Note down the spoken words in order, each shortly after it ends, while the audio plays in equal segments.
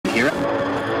Here.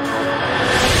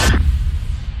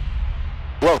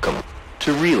 Welcome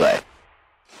to Relay.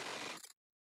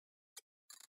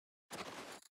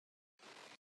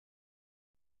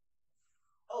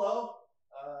 Hello.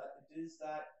 Is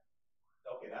that...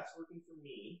 Okay, that's working for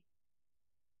me.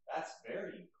 That's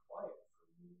very quiet for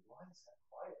me. Why is that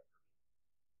quiet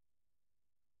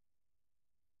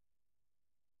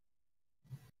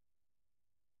for me?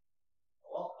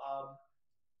 Well,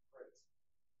 great.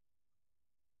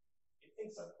 It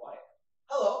thinks I'm quiet.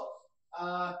 Hello.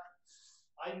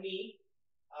 I'm me.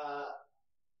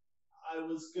 I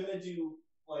was gonna do,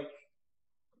 like,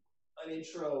 an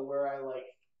intro where I, like,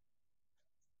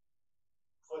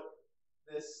 put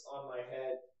this on my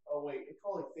head. Oh, wait, it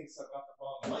probably thinks I've got the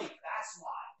wrong mic. That's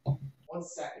why. 1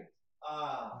 second.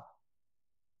 From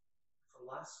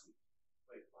last week.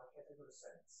 Wait, why can't I go to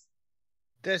settings?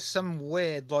 There's some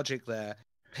weird logic there.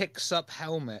 Picks up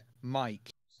helmet,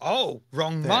 mic. Oh,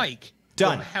 wrong There. mic.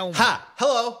 Done. Wrong helmet. Ha!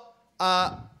 Hello.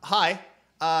 Hi.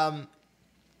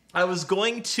 I was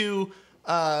going to,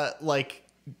 like,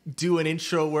 do an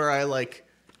intro where I, like,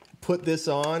 put this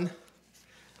on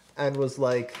and was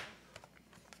like,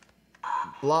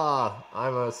 blah,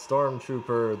 I'm a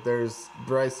stormtrooper. There's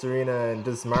Bryce Serena and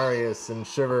Dismarius and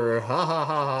Shiver. Ha ha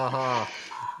ha ha ha.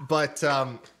 But,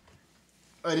 I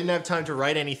didn't have time to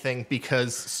write anything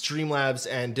because Streamlabs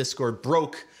and Discord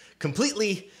broke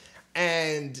completely,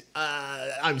 and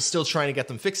I'm still trying to get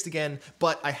them fixed again.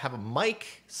 But I have a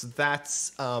mic, so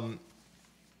that's step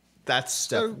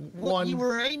So one. what you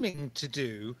were aiming to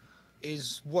do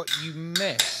is what you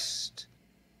missed,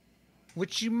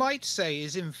 which you might say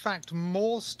is in fact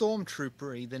more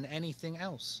stormtroopery than anything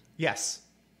else. Yes.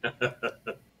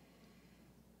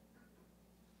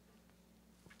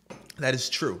 That is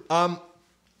true.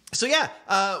 So yeah,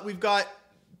 we've got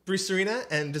Bruce Arena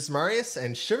and Dismarius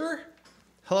and Shiver.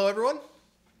 Hello, everyone.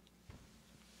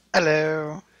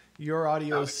 Hello. Your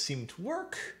audios seem to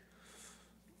work.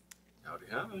 Howdy,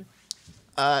 howdy.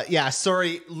 Yeah,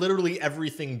 sorry. Literally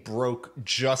everything broke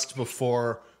just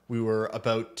before we were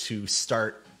about to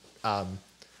start. I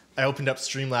opened up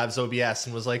Streamlabs OBS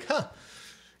and was like,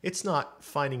 it's not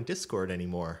finding Discord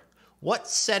anymore. What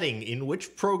setting in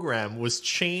which program was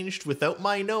changed without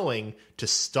my knowing to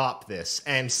stop this?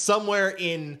 And somewhere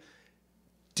in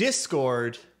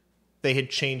Discord, they had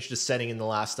changed a setting in the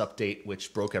last update,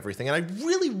 which broke everything. And I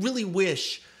really, really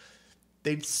wish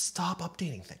they'd stop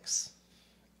updating things.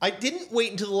 I didn't wait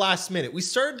until the last minute. We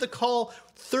started the call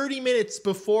 30 minutes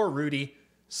before, Rudy.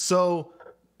 So,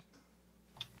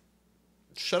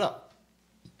 shut up.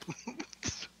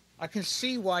 I can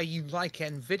see why you like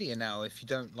NVIDIA now if you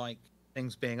don't like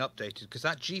things being updated, because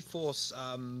that GeForce,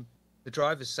 the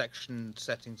drivers section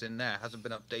settings in there hasn't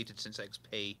been updated since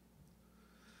XP.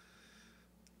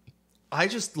 I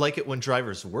just like it when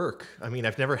drivers work. I mean,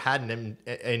 I've never had an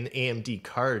AMD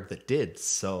card that did,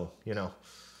 so, you know.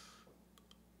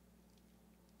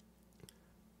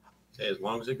 Hey, as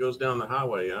long as it goes down the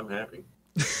highway, I'm happy.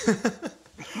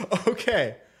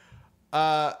 Okay.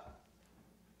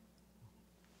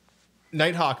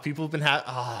 Nighthawk, people have been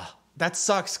that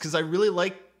sucks because I really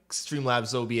like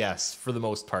Streamlabs OBS for the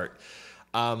most part.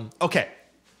 Okay.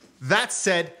 That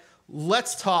said,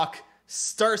 let's talk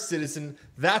Star Citizen.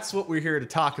 That's what we're here to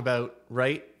talk about,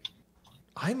 right?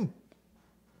 I'm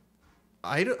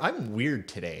weird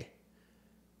today.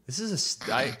 This is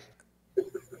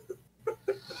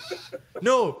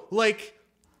No, like,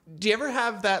 do you ever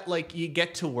have that, like, you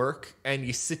get to work and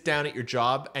you sit down at your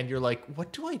job and you're like,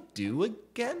 what do I do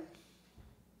again?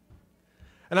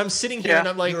 And I'm sitting here and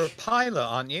I'm like, you're a pilot,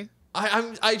 aren't you?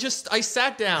 I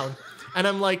sat down and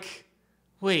I'm like,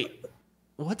 wait,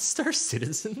 what's Star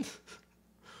Citizen?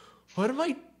 What do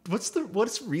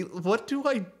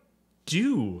I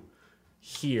do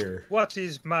here? What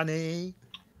is money?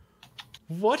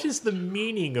 What is the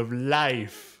meaning of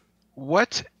life?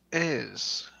 What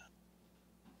is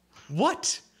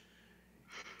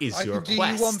your do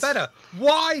quest? you want better?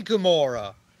 Why,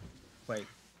 Gamora? Wait.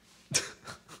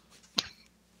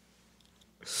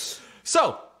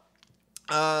 So,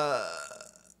 well,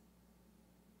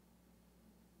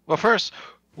 first,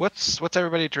 what's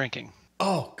everybody drinking?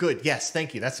 Oh, good. Yes,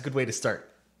 thank you. That's a good way to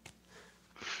start.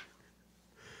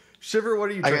 Shiver, what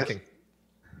are you drinking?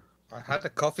 I had a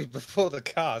coffee before the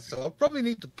cast, so I'll probably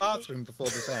need the bathroom before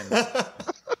this ends.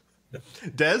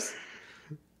 Des?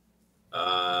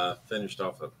 Finished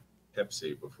off a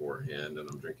Pepsi beforehand, and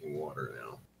I'm drinking water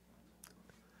now.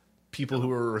 People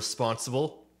who are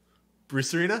responsible.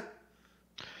 Bruce Arena?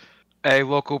 A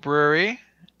local brewery.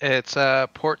 It's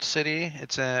Port City.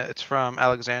 It's from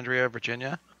Alexandria,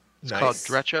 Virginia. It's called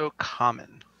Drecho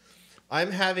Common.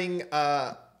 I'm having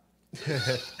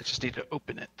I just need to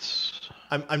open it.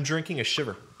 I'm drinking a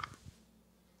shiver.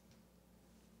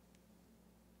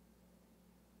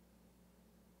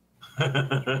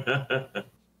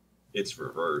 It's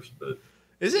reversed, but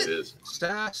Is it it? is.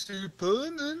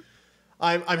 Sassupunen.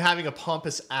 I'm having a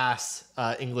pompous ass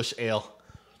English ale.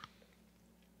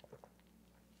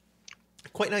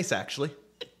 Quite nice, actually.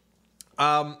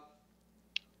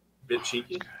 Bit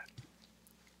cheeky.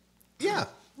 Yeah,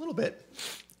 a little bit.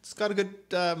 It's got a good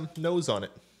nose on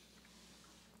it.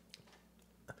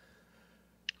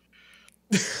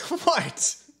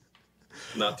 What?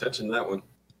 Not touching that one.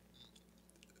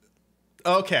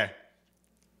 Okay.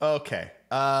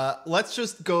 Let's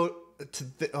just go to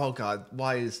the... Oh, God.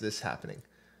 Why is this happening?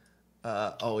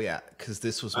 Oh, yeah. Because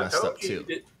this was I messed told up, too.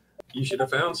 You should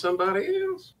have found somebody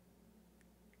else.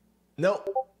 No.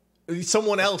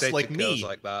 Someone else Updated like girls me.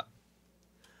 like that.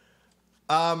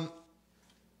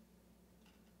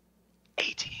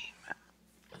 18.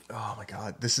 Oh, my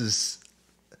God. This is...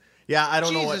 Yeah, I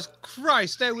don't know Jesus what...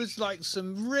 Christ, there was like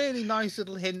some really nice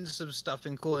little hints of stuff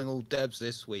in Calling All Debs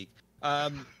this week.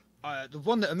 The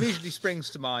one that immediately springs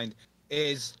to mind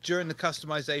is during the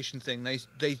customization thing,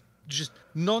 they just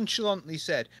nonchalantly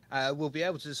said, we'll be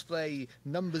able to display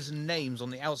numbers and names on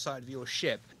the outside of your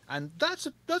ship. And that's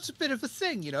a bit of a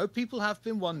thing, you know. People have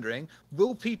been wondering,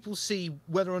 will people see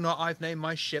whether or not I've named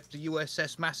my ship the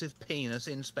USS Massive Penis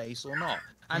in space or not?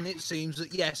 And it seems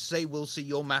that, yes, they will see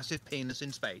your massive penis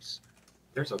in space.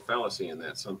 There's a fallacy in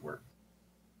that somewhere.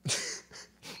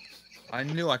 I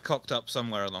knew I cocked up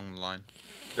somewhere along the line.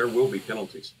 There will be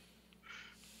penalties.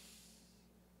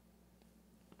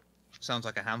 Sounds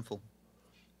like a handful.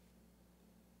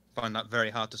 Find that very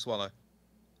hard to swallow.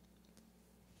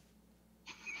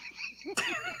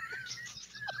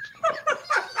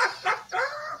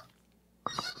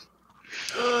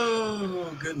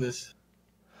 Oh, goodness.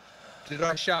 Did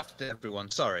I shaft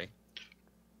everyone? Sorry.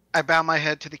 I bow my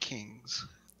head to the kings.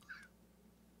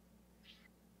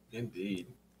 Indeed.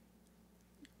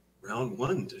 Round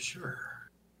one to sure.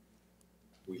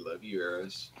 We love you,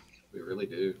 Eris. We really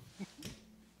do.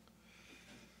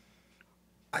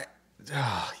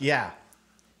 Yeah.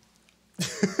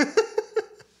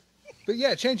 But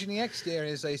yeah, changing the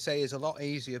exterior, as they say, is a lot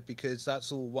easier because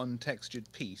that's all one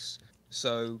textured piece.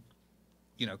 So,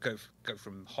 you know, go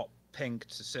from hot pink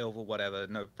to silver, whatever,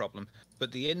 no problem.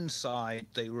 But the inside,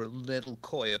 they were a little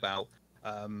coy about,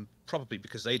 probably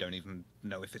because they don't even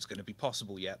know if it's going to be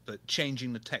possible yet, but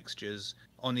changing the textures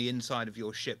on the inside of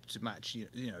your ship to match,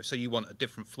 you know, so you want a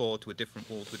different floor to a different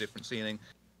wall to a different ceiling.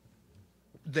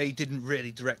 They didn't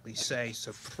really directly say,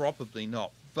 so probably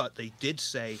not. But they did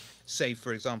say,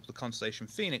 for example, the Constellation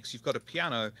Phoenix, you've got a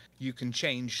piano, you can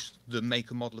change the make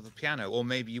and model of a piano, or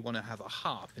maybe you want to have a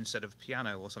harp instead of a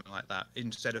piano or something like that.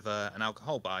 Instead of an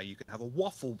alcohol bar, you can have a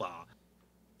waffle bar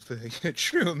for a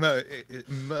true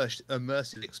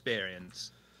immersive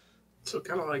experience. So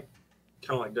kind of like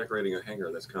decorating a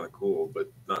hangar. That's kind of cool,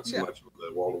 but not so much with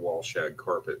the wall-to-wall shag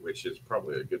carpet, which is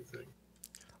probably a good thing.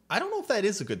 I don't know if that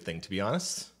is a good thing, to be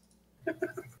honest.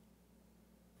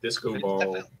 Disco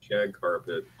ball, shag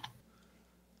carpet.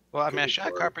 Well, I mean, a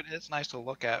shag carpet is nice to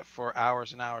look at for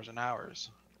hours and hours and hours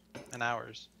and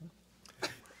hours.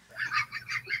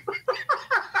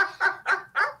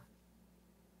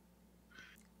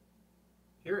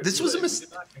 This was a mistake.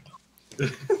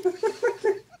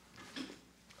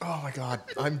 Oh my God,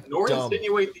 I'm Nor dumb.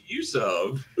 insinuate the use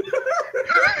of.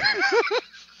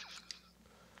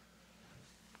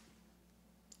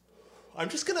 I'm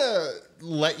just gonna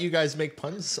let you guys make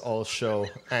puns all show,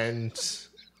 and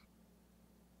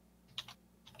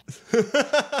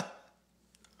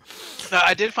No,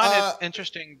 I did find it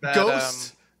interesting that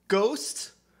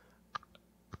Ghost.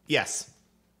 Yes.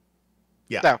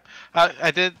 Yeah. No,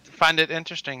 I did find it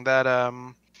interesting that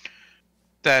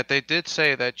that they did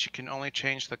say that you can only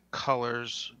change the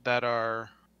colors that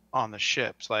are on the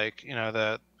ships, like, you know,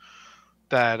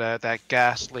 that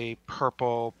ghastly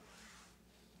purple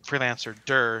freelancer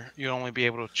Dur. You only be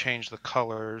able to change the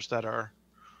colors that are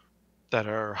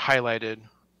highlighted.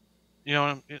 You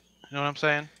know what I'm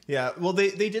saying? Yeah. Well,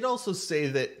 they did also say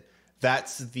that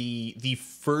that's the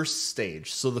first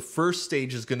stage. So the first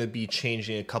stage is going to be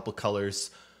changing a couple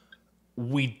colors.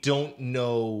 We don't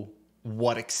know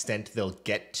what extent they'll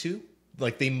get to.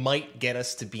 Like, they might get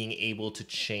us to being able to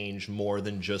change more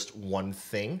than just one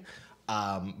thing.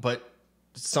 But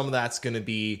some of that's going to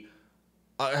be,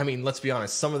 I mean, let's be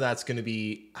honest, some of that's going to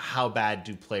be how bad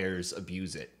do players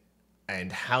abuse it?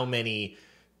 And how many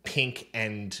pink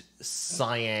and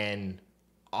cyan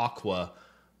aqua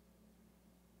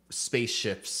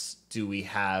spaceships do we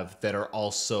have that are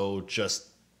also just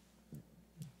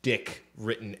dick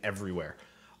written everywhere.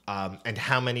 And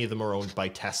how many of them are owned by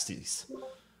testes?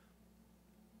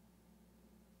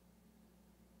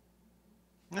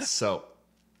 Yeah. So,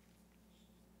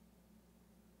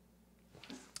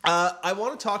 I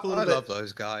want to talk a little I bit. love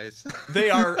those guys. They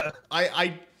are.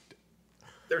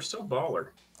 They're so baller.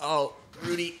 Oh,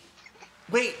 Rudy.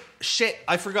 Wait, shit.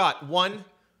 I forgot. One,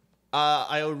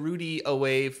 I owe Rudy a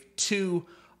wave. Two,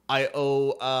 I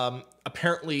owe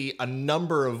apparently a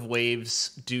number of waves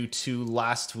due to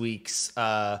last week's.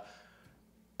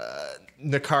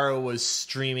 Nakara was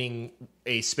streaming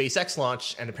a SpaceX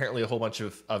launch, and apparently a whole bunch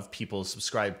of people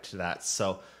subscribed to that.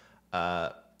 So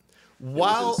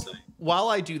while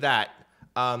I do that,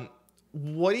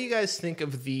 what do you guys think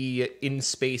of the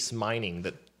in-space mining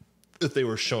that they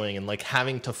were showing, and like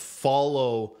having to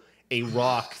follow a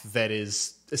rock that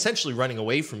is essentially running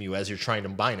away from you as you're trying to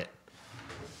mine it?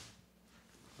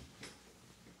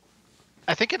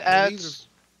 I think it adds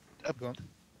Go on.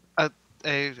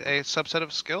 a subset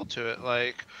of skill to it.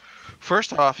 Like,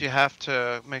 first off, you have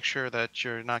to make sure that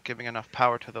you're not giving enough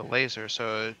power to the laser,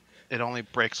 so it only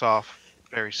breaks off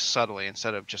very subtly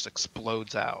instead of just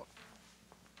explodes out.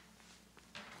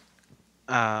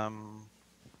 And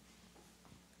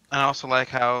I also like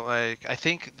how, like, I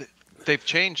think they've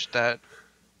changed that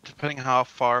depending on how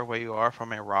far away you are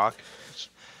from a rock.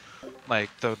 Like,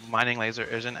 the mining laser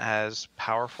isn't as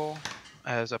powerful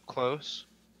as up close.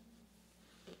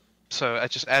 So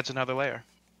it just adds another layer.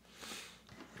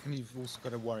 And you've also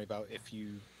got to worry about, if you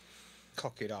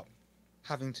cock it up,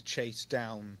 having to chase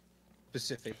down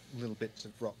specific little bits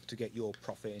of rock to get your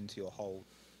profit into your hole,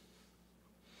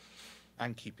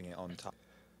 and keeping it on top.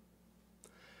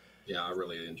 Yeah, I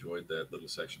really enjoyed that little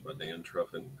section by Dan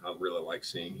Truffin. I really like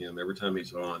seeing him. Every time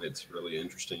he's on, it's really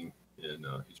interesting, and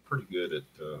he's pretty good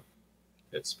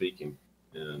at speaking.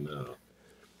 And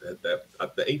the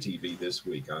ATV this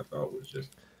week, I thought was just,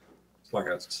 it's like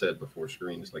I said before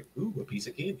screen, it's like, ooh, a piece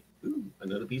of candy. Ooh,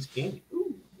 another piece of candy.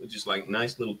 Ooh, it's just like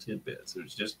nice little tidbits. It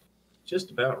was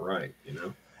just about right, you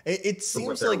know? It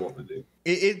seems like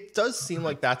it does seem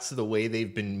like that's the way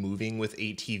they've been moving with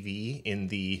ATV, in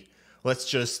the let's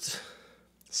just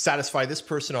satisfy this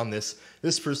person on this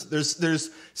person.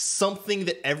 There's something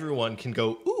that everyone can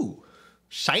go, ooh,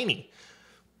 shiny,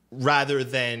 rather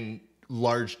than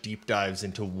large deep dives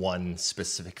into one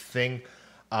specific thing.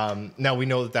 Now we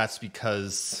know that that's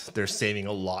because they're saving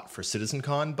a lot for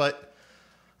CitizenCon, but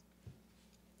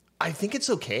I think it's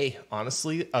okay,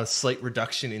 honestly. A slight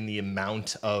reduction in the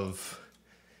amount of...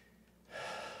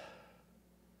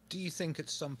 Do you think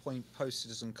at some point post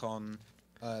CitizenCon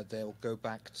they'll go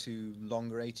back to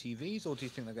longer ATVs, or do you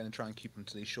think they're going to try and keep them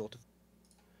to these shorter?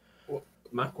 Well,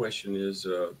 my question is,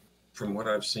 from what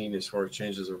I've seen as far as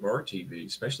changes of RTV,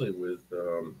 especially with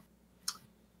the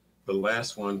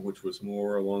last one, which was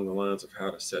more along the lines of how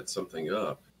to set something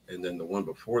up, and then the one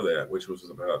before that, which was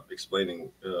about explaining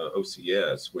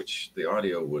OCS, which the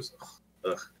audio was,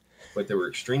 but there were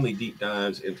extremely deep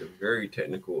dives into very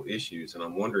technical issues. And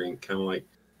I'm wondering, kind of like,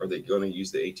 are they going to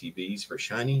use the ATVs for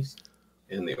shinies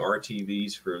and the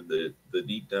RTVs for the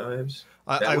deep dives?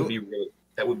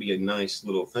 That would be a nice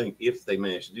little thing if they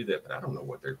manage to do that, but I don't know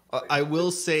what they're... I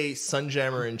will say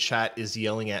Sunjammer in chat is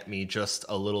yelling at me just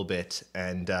a little bit,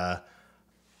 and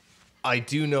I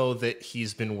do know that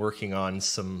he's been working on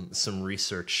some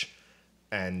research,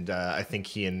 and I think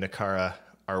he and Nakara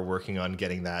are working on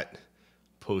getting that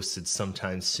posted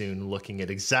sometime soon, looking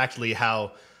at exactly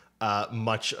how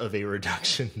much of a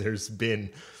reduction there's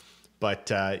been. But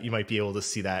you might be able to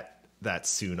see that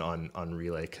soon on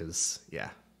Relay, because, yeah.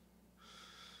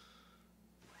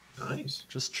 Nice.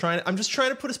 I'm just trying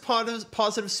to put a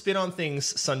positive spin on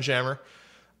things, Sunjammer.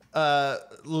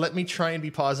 Let me try and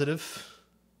be positive.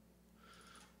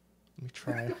 Let me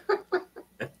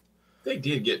try. They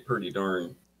did get pretty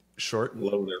darn short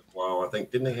low there for a while. I think,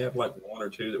 didn't they have like one or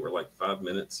two that were like 5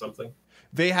 minutes something?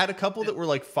 They had a couple that were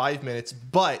like 5 minutes,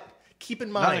 but keep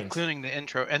in mind, not including the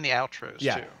intro and the outros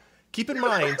too. Keep in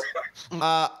mind,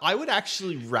 I would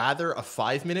actually rather a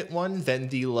 5-minute one than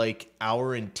the like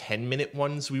hour and 10-minute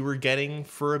ones we were getting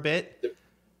for a bit.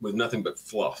 With nothing but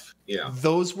fluff. Yeah.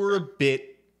 Those were a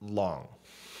bit long.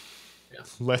 Yeah.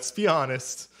 Let's be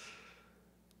honest.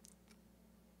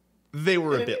 They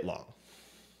were a bit long.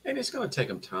 And it's going to take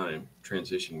them time,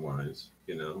 transition-wise,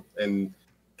 you know. And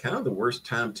kind of the worst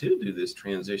time to do this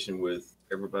transition with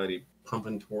everybody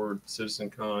pumping toward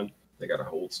CitizenCon. They got to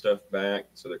hold stuff back,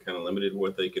 so they're kind of limited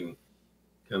what they can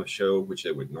kind of show, which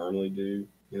they would normally do,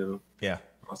 you know. Yeah.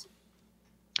 Awesome.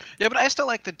 Yeah, but I still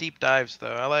like the deep dives,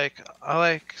 though. I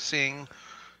like seeing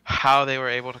how they were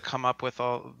able to come up with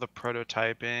all the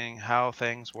prototyping, how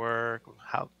things work,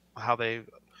 how they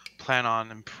plan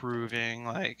on improving.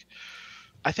 Like,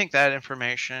 I think that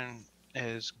information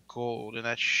is gold, and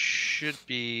that should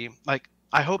be like.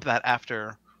 I hope that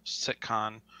after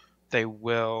SitCon, they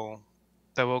will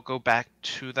go back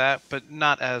to that, but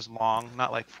not as long,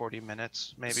 not like 40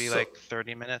 minutes, maybe So- like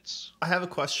 30 minutes. I have a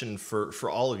question for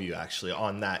all of you actually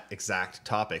on that exact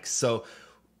topic. So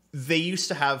they used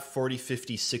to have 40,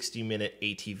 50, 60-minute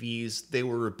ATVs. They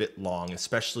were a bit long,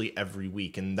 especially every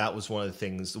week. And that was one of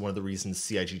the reasons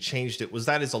CIG changed it, was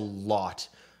that is a lot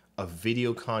of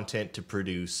video content to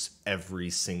produce every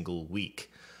single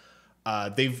week.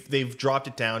 They've dropped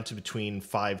it down to between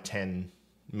 5-10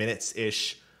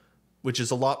 minutes-ish, which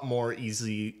is a lot more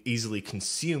easily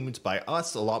consumed by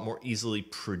us, a lot more easily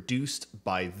produced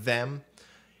by them.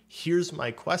 Here's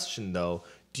my question, though.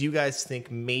 Do you guys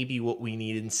think maybe what we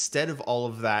need, instead of all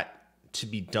of that to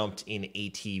be dumped in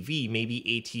ATV, maybe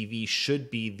ATV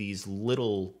should be these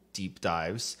little deep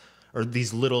dives or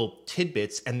these little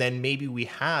tidbits, and then maybe we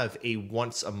have a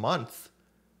once a month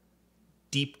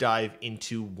deep dive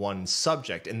into one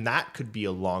subject, and that could be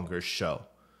a longer show.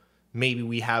 Maybe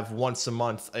we have once a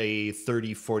month a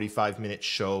 30, 45-minute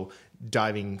show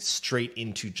diving straight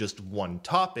into just one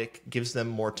topic, gives them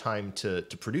more time to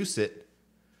produce it.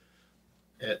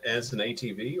 As an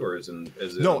ATV or as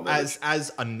No,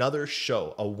 as another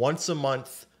show, a once a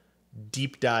month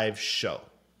deep dive show.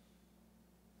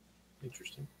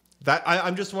 Interesting. That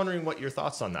I'm just wondering what your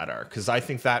thoughts on that are, because I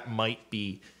think that might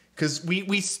be, because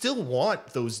we still want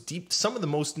those deep. Some of the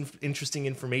most interesting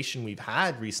information we've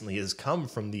had recently has come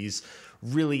from these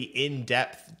really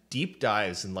in-depth deep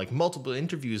dives and like multiple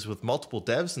interviews with multiple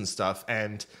devs and stuff.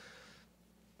 And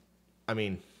I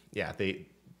mean, yeah, they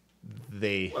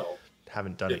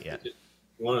haven't done it yet.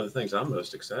 One of the things I'm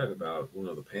most excited about, one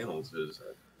of the panels is,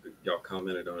 y'all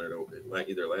commented on it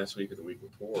either last week or the week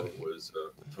before, was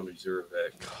Tony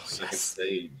Zurevec, second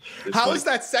stage. How is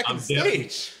that second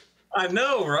stage? I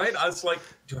know, right? I was like,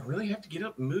 do I really have to get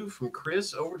up and move from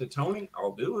Chris over to Tony?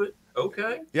 I'll do it.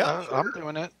 Okay. Yeah, I'm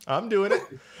doing it. I'm doing it.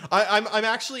 I'm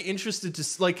actually interested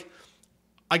to, like,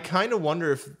 I kind of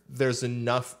wonder if there's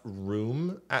enough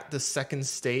room at the second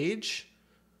stage.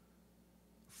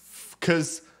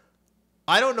 Because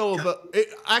I don't know about it.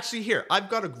 Actually, here, I've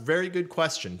got a very good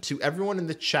question to everyone in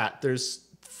the chat. There's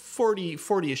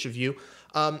 40-ish of you.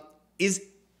 Is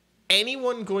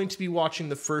anyone going to be watching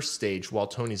the first stage while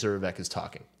Tony Zurevec is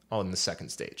talking on the second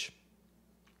stage?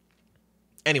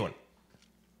 Anyone?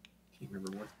 Can't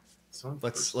remember what song.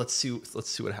 Let's see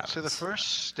what happens. So the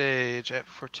first stage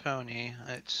for Tony,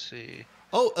 let's see.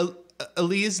 Oh,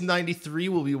 Elise 93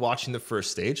 will be watching the first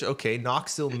stage. Okay,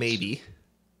 Knoxville maybe.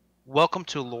 Welcome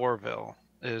to Loreville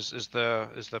is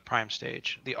the prime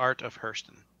stage. The Art of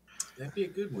Hurston. That'd be a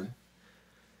good one.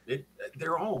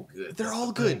 They're all good. They're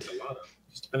all good. A lot of,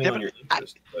 just depending on your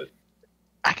interest. But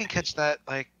I can catch that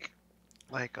like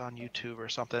on YouTube or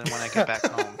something when I get back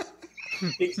home.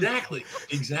 Exactly.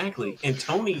 And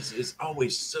Tony's is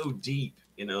always so deep,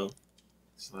 you know.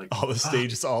 It's like all the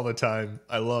stages all the time.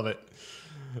 I love it.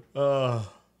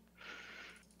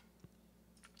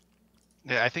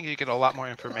 Yeah, I think you get a lot more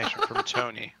information from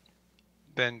Tony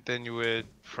than you would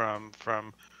from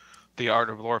the Art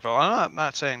of Loreville. I'm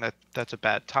not saying that that's a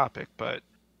bad topic, but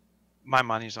my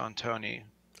money's on Tony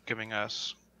giving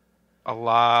us a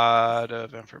lot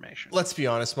of information. Let's be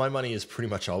honest, my money is pretty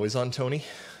much always on Tony.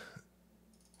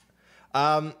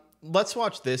 Let's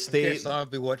watch this. Yes, I'll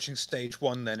be watching stage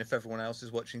 1 then if everyone else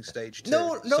is watching stage 2.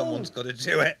 No. Someone's got to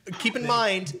do it. Keep in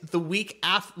mind, the week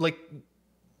after, like,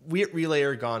 we at Relay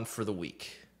are gone for the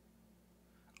week.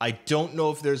 I don't know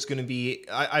if there's going to be...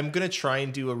 I'm going to try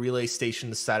and do a Relay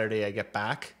station the Saturday I get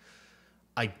back.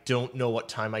 I don't know what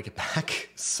time I get back,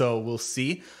 so we'll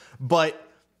see. But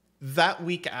that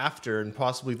week after, and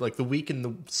possibly like the week and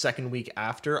the second week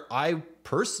after, I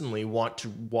personally want to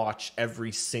watch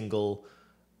every single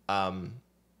VOD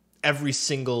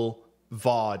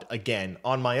again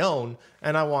on my own,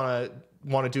 and I want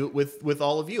to do it with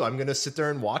all of you. I'm going to sit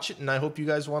there and watch it, and I hope you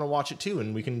guys want to watch it too,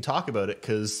 and we can talk about it,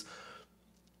 because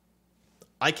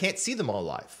I can't see them all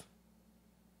live,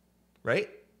 right?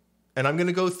 And I'm going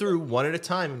to go through one at a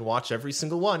time and watch every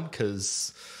single one,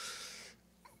 because,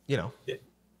 you know. Yeah.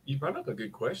 You brought up a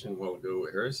good question a while ago,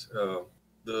 Harris.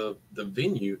 The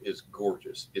venue is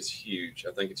gorgeous. It's huge.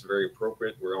 I think it's very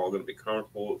appropriate. We're all going to be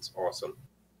comfortable. It's awesome.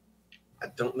 I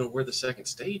don't know where the second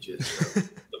stage is.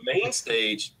 The main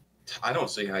stage, I don't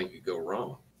see how you could go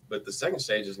wrong. But the second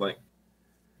stage is like,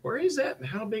 where is that? And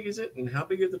how big is it? And how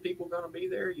big are the people going to be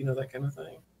there? You know, that kind of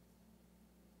thing.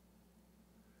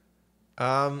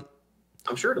 I'm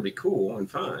sure it'll be cool and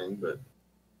fine, but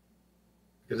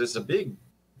because it's a big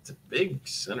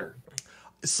center.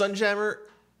 Sunjammer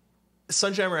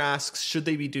asks, should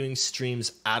they be doing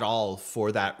streams at all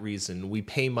for that reason? We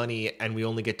pay money and we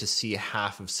only get to see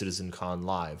half of CitizenCon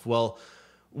live. Well,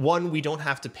 one, we don't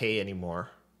have to pay anymore,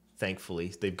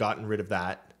 thankfully. They've gotten rid of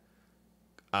that.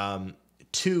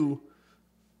 Two,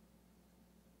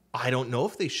 I don't know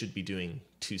if they should be doing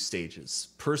 2 stages.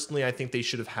 Personally, I think they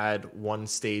should have had 1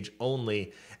 stage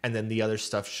only, and then the other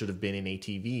stuff should have been in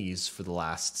ATVs for the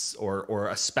last, or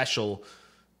a special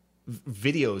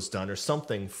videos done or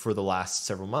something for the last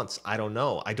several months. I don't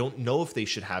know. I don't know if they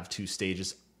should have 2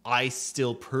 stages. I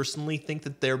still personally think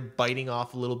that they're biting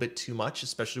off a little bit too much,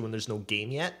 especially when there's no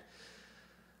game yet.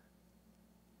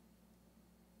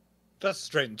 That's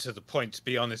straight and to the point, to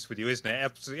be honest with you, isn't it?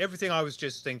 Absolutely everything I was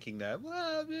just thinking there.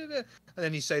 Well, and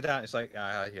then you say that, it's like,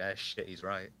 yeah, shit, he's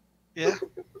right. Yeah.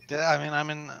 Yeah, I mean, I'm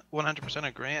in 100%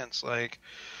 agreement. Like,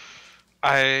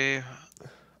 I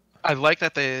like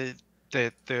that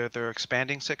they're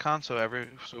expanding sitcom,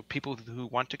 so people who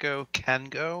want to go can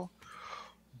go,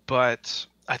 but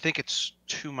I think it's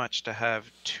too much to have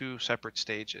 2 separate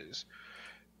stages.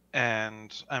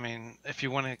 And I mean, if you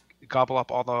want to gobble up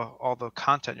all the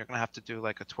content, you're gonna have to do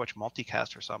like a Twitch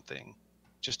multicast or something,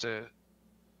 just to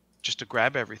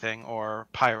grab everything, or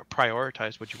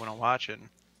prioritize what you want to watch. And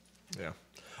yeah,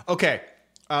 okay.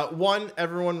 1,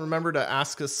 everyone remember to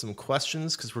ask us some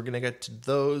questions because we're gonna get to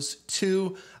those.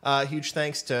 2, huge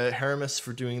thanks to Haramis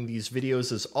for doing these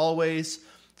videos as always.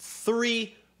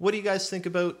 3, what do you guys think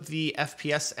about the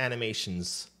FPS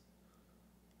animations?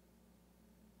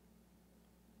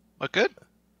 Look good?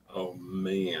 Oh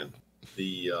man,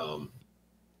 the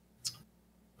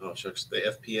shucks, the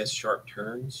FPS sharp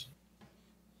turns,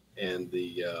 and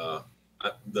the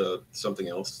something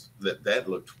else that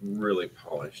looked really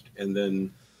polished. And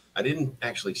then I didn't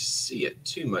actually see it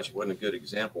too much. It wasn't a good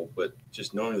example, but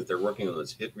just knowing that they're working on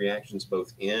those hit reactions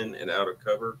both in and out of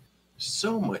cover,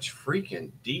 so much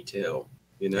freaking detail,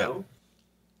 you know.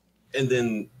 Yeah. And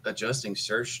then adjusting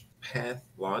search path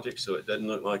logic so it doesn't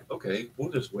look like, okay, we'll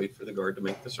just wait for the guard to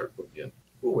make the circle again.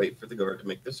 We'll wait for the guard to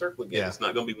make the circle again. Yeah. It's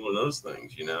not going to be one of those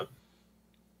things, you know,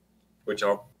 which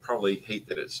I'll probably hate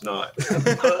that it's not.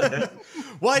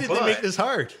 Why did they make this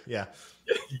hard? Yeah.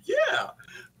 Yeah.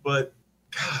 But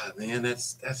God, man,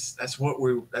 that's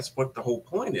what the whole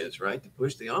point is, right? To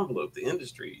push the envelope, the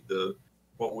industry,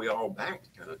 what we all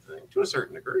backed kind of thing to a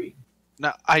certain degree.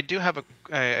 Now, I do have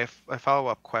a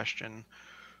follow-up question.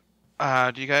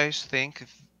 Do you guys think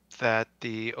that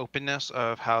the openness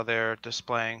of how they're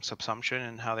displaying subsumption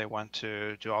and how they want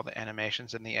to do all the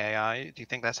animations in the AI, do you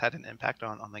think that's had an impact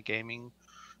on the gaming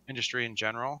industry in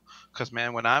general? Because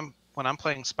man, when I'm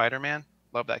playing Spider-Man,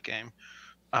 love that game,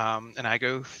 and I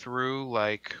go through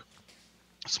like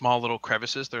small little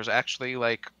crevices, there's actually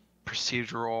like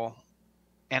procedural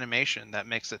animation that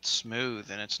makes it smooth,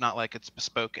 and it's not like it's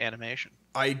bespoke animation.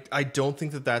 I don't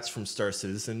think that that's from Star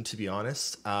Citizen, to be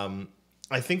honest.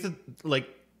 I think that like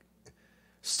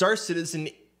Star Citizen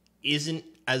isn't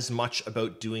as much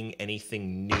about doing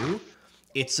anything new.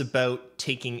 It's about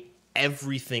taking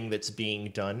everything that's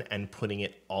being done and putting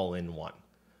it all in one.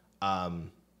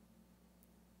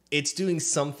 It's doing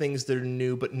some things that are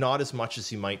new, but not as much as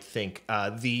you might think.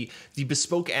 The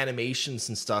bespoke animations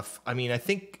and stuff. I mean, I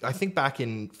think back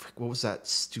in, what was that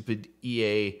stupid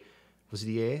EA? Was it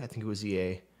EA? I think it was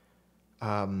EA.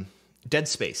 Dead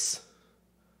Space.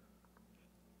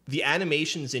 The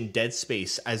animations in Dead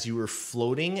Space as you were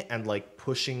floating and like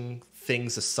pushing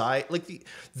things aside, like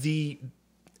the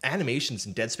animations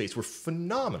in Dead Space were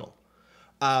phenomenal.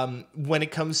 When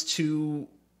it comes to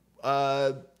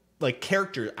like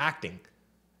character acting,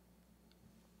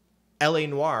 LA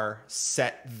Noire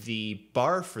set the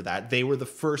bar for that. They were the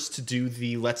first to do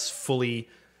the let's fully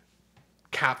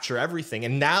capture everything,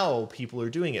 and now people are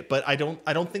doing it. But I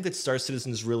don't think that Star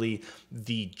Citizen is really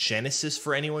the genesis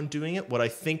for anyone doing it. What I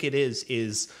think it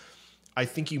is I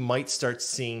think you might start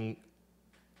seeing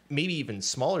maybe even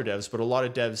smaller devs, but a lot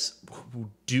of devs who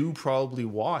do probably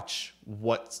watch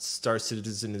what Star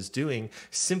Citizen is doing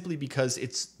simply because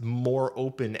it's more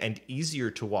open and easier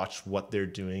to watch what they're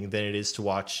doing than it is to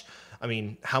watch. I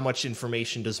mean, how much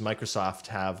information does Microsoft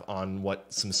have on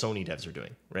what some Sony devs are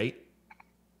doing, right?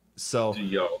 So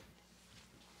do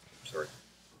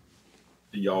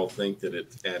y'all think that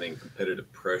it's adding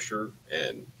competitive pressure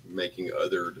and making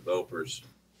other developers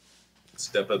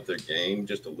step up their game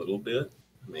just a little bit?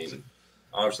 I mean,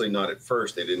 obviously not at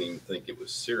first. They didn't even think it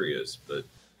was serious, but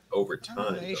over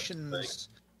time,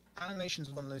 animations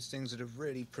are one of those things that have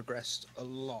really progressed a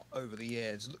lot over the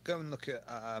years. Go and look at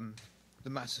the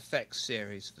Mass Effect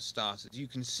series for starters. You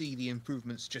can see the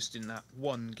improvements just in that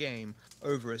one game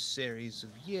over a series of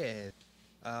years.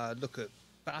 Look at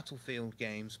Battlefield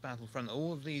games, Battlefront,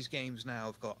 all of these games now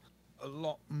have got a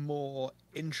lot more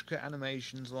intricate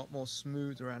animations, a lot more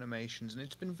smoother animations, and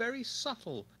it's been very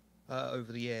subtle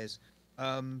over the years.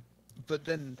 But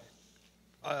then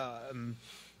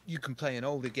you can play an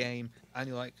older game, and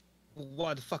you're like, well,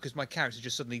 why the fuck is my character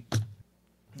just suddenly...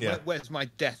 Yeah. Where's my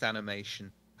death animation?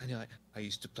 And you're like, I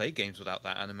used to play games without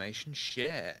that animation.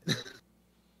 Shit.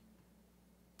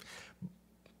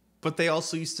 But they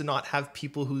also used to not have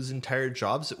people whose entire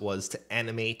jobs it was to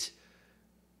animate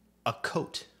a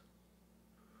coat.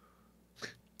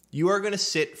 You are going to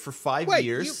sit for 5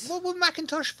 years. What were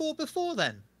Macintosh for before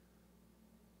then?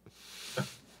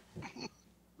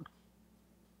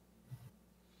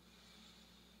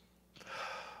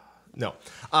 No.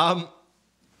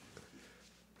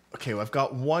 Okay, well, I've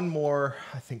got one more,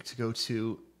 I think, to go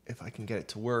to, if I can get it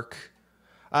to work.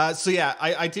 So yeah,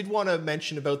 I did want to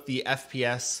mention about the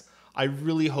FPS. I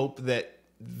really hope that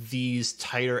these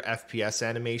tighter FPS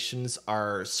animations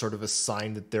are sort of a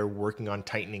sign that they're working on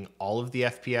tightening all of the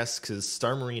FPS, because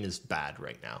Star Marine is bad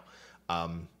right now.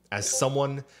 As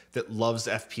someone that loves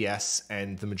FPS,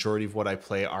 and the majority of what I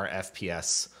play are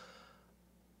FPS,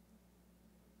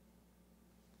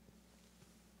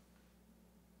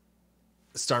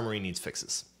 Star Marine needs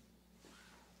fixes.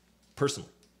 Personally.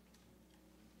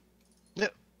 Yeah,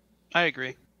 I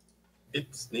agree.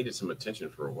 It's needed some attention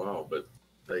for a while, but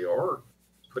they are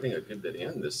putting a good bit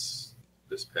in this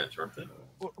patch, aren't they?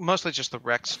 Well, mostly just the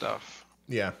wreck stuff.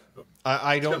 Yeah.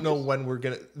 I don't know when we're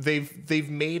gonna... They've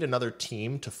made another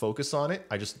team to focus on it.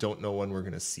 I just don't know when we're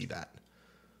gonna see that.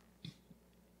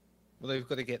 Well, they've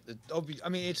got to get the... I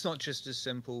mean, it's not just as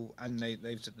simple, and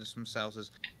they've said this themselves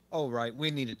as, oh, right, we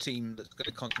need a team that's going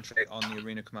to concentrate on the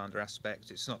Arena Commander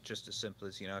aspect. It's not just as simple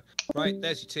as, right,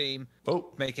 there's your team,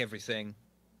 make everything.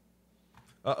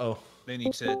 Uh-oh. They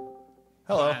need to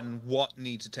Hello. plan what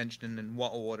needs attention and in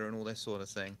what order and all this sort of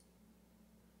thing.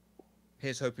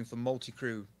 Here's hoping for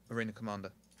multi-crew Arena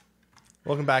Commander.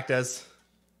 Welcome back, Des.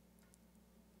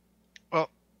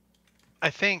 Well, I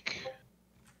think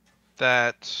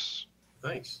that...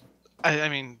 Thanks. I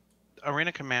mean,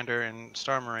 Arena Commander and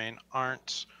Star Marine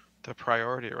aren't the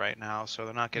priority right now, so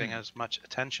they're not getting as much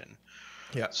attention.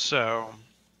 Yeah. So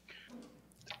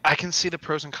I can see the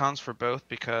pros and cons for both,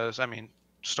 because I mean,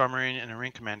 Star Marine and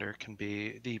Arena Commander can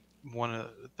be one of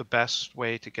the best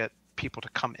way to get people to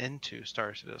come into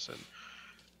Star Citizen.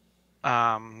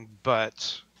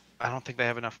 But I don't think they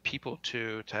have enough people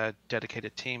to dedicate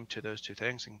a team to those two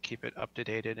things and keep it up to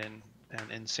date and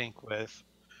in sync with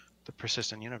the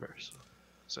persistent universe.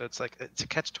 So it's like, it's a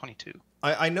catch-22.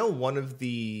 I know one of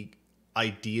the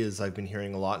ideas I've been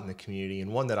hearing a lot in the community,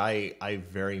 and one that I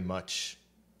very much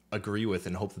agree with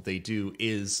and hope that they do,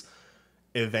 is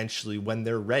eventually, when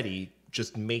they're ready,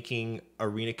 just making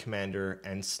Arena Commander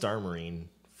and Star Marine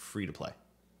free to play.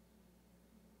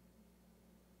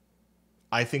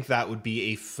 I think that would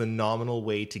be a phenomenal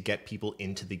way to get people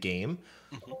into the game.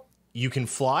 Mm-hmm. You can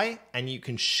fly and you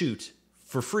can shoot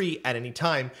for free at any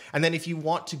time. And then if you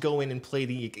want to go in and play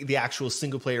the actual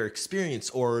single player experience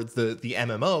or the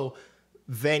MMO,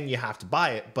 then you have to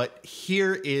buy it. But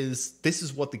this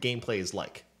is what the gameplay is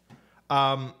like.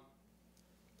 I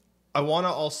want to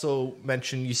also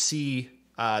mention, you see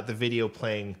the video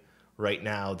playing right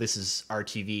now. This is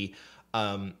RTV.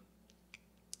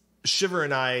 Shiver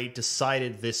and I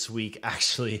decided this week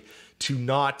actually to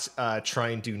not try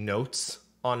and do notes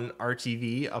on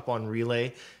RTV up on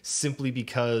Relay, simply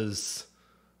because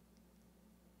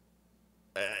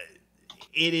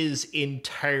it is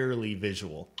entirely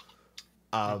visual.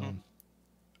 Trying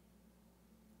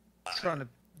to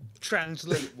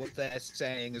translate what they're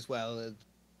saying as well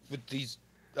with these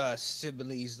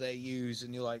similes they use,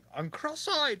 and you're like, I'm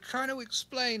cross-eyed trying to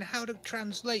explain how to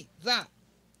translate that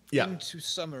into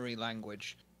summary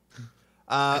language.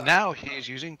 And now he's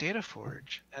using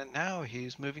DataForge, and now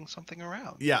he's moving something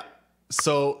around. Yeah.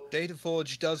 So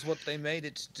DataForge does what they made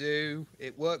it to do.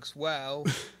 It works well.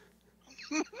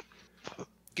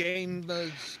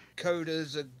 Gamers,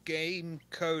 coders are game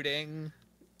coding.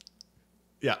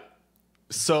 Yeah.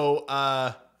 So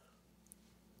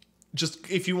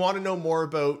just if you want to know more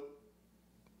about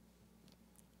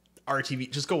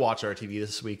RTV, just go watch RTV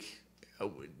this week.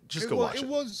 Just go watch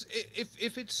it.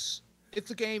 If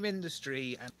the game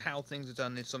industry and how things are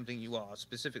done is something you are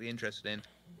specifically interested in,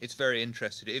 it's very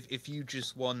interesting. If you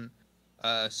just want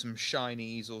some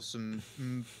shinies or some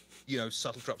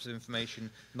subtle drops of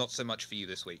information, not so much for you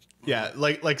this week. Yeah,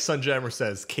 like Sunjammer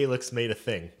says, Calyx made a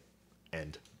thing.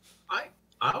 End.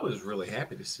 I was really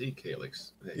happy to see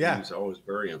Calyx. Yeah. He was always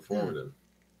very informative.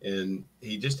 And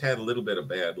he just had a little bit of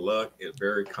bad luck, a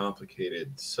very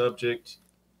complicated subject.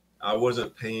 I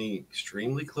wasn't paying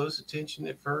extremely close attention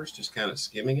at first, just kind of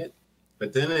skimming it.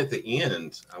 But then at the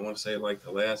end, I want to say like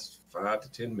the last 5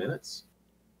 to 10 minutes,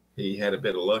 he had a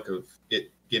bit of luck of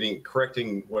it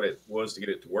correcting what it was to get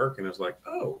it to work. And I was like,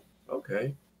 oh,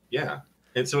 okay. Yeah.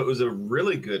 And so it was a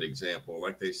really good example,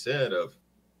 like they said, of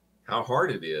how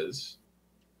hard it is,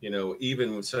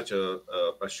 even with such a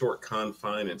short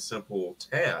confine and simple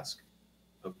task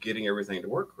of getting everything to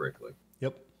work correctly.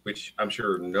 Yep. Which I'm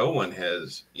sure no one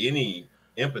has any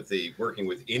empathy working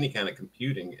with any kind of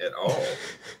computing at all.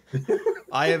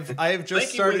 I have just Thank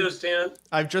started you, Windows 10.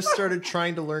 I've just started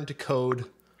trying to learn to code.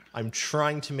 I'm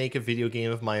trying to make a video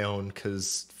game of my own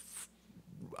because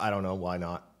I don't know why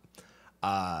not.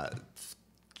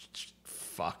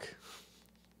 Fuck.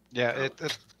 Yeah,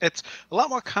 it's a lot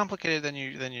more complicated than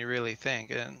you really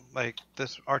think, and like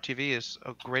this RTV is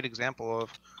a great example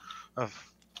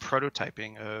of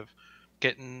prototyping, of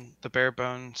getting the bare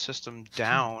bone system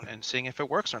down and seeing if it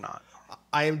works or not.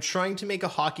 I am trying to make a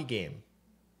hockey game.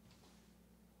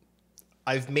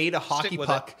 I've made a hockey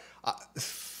puck.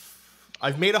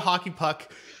 I've made a hockey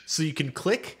puck so you can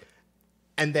click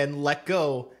and then let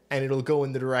go, and it'll go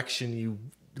in the direction you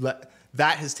let.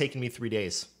 That has taken me 3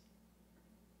 days.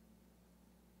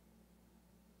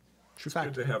 True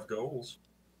fact. Good to have goals.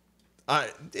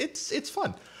 It's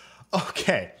fun.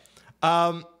 Okay.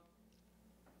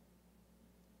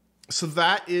 So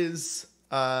that is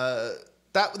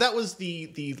that was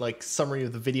the like summary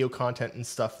of the video content and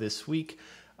stuff this week.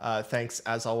 Thanks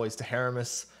as always to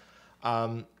Haramis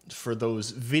for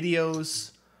those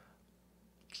videos.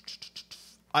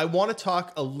 I want to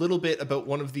talk a little bit about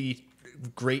one of the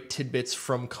great tidbits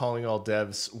from Calling All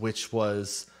Devs, which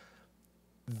was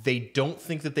they don't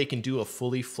think that they can do a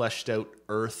fully fleshed out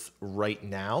Earth right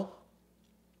now,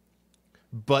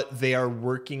 but they are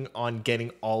working on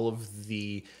getting all of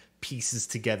the pieces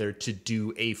together to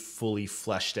do a fully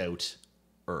fleshed out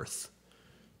Earth.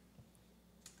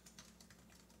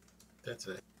 That's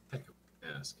a heck of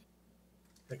a task.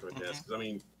 Heck of a task. 'Cause I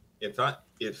mean,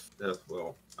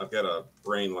 well, I've got a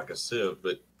brain like a sieve,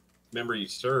 but memory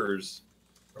serves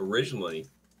originally,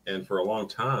 and for a long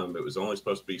time, it was only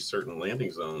supposed to be certain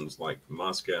landing zones like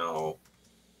Moscow,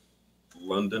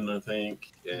 London, I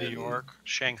think, and New York,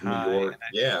 Shanghai. New York.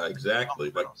 Yeah, exactly.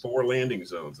 Like 4 landing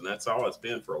zones, and that's all it's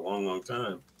been for a long, long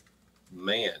time.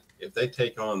 Man, if they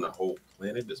take on the whole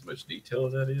planet as much detail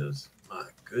as that is, my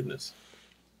goodness.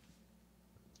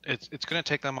 It's going to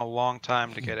take them a long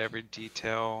time to get every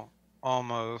detail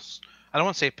almost. I don't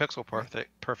want to say pixel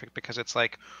perfect because it's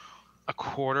like a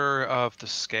quarter of the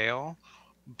scale,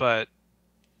 but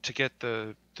to get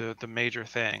the major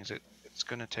things, it's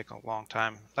going to take a long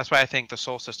time. That's why I think the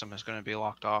Sol system is going to be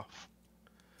locked off.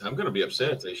 I'm going to be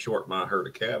upset if they short my herd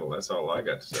of cattle. That's all I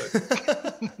got to say.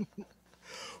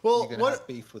 Well, You're gonna have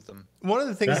beef with them. one of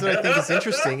the things that I think is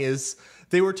interesting is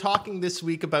they were talking this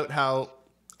week about how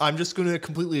I'm just going to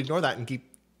completely ignore that and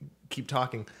keep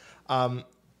talking. Don't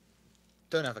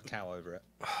have a cow over it.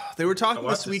 They were talking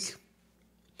this week.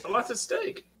 A lot's at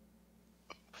stake.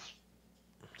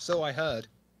 So I heard.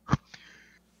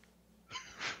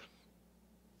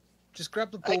 Just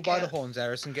grab the bull by the horns,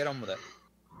 Eris, and get on with it.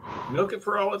 Milk it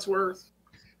for all it's worth.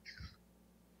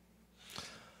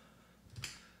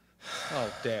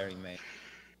 Oh, dairy, mate.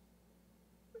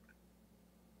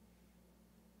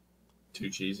 Too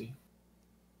cheesy.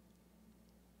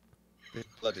 The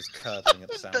blood is curdling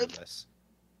at the sound of this.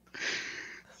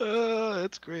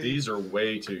 That's great. These are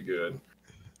way too good.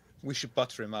 We should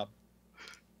butter him up.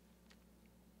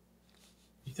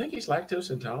 You think he's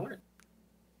lactose intolerant?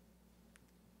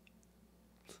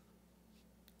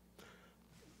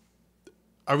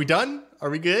 Are we done? Are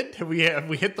we good? Have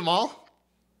we hit them all?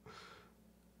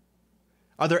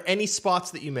 Are there any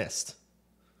spots that you missed?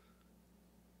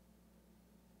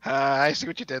 I see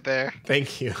what you did there.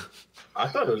 Thank you. I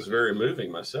thought it was very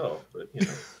moving myself, but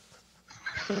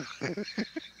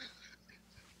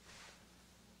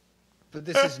But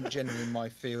this isn't generally my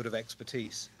field of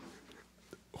expertise.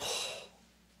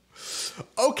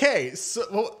 Okay,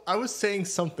 so I was saying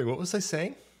something. What was I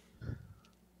saying?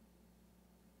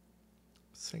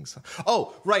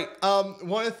 Oh, right.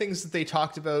 One of the things that they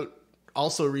talked about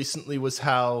also recently was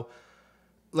how,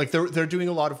 like, they're doing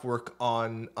a lot of work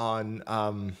on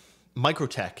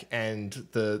microtech and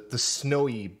the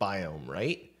snowy biome,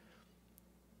 right?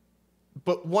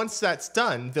 But once that's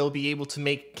done, they'll be able to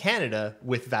make Canada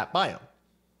with that biome,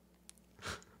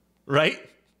 right?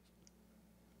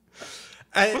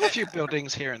 With a few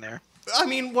buildings here and there. I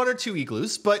mean, 1 or 2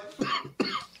 igloos, but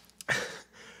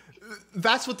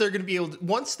that's what they're going to be able to.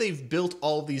 Once they've built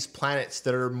all these planets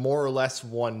that are more or less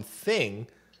one thing,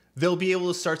 they'll be able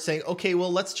to start saying, okay,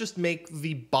 well, let's just make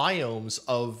the biomes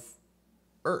of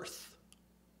Earth,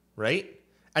 right?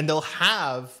 And they'll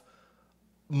have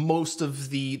most of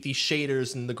the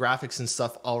shaders and the graphics and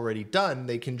stuff already done.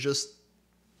 They can just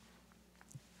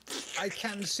I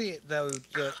can see it though,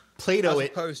 that Play-Doh as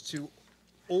it. opposed to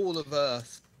all of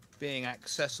Earth being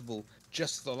accessible,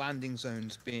 just the landing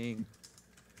zones being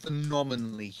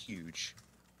phenomenally huge.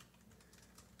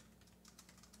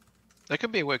 That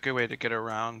could be a good way to get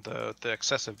around the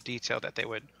excessive detail that they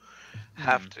would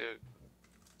have to.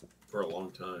 For a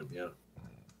long time, yeah.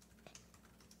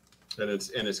 And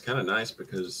it's kind of nice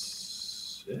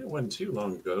because it wasn't too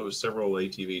long ago. It was several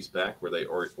ATVs back where they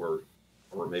or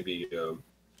maybe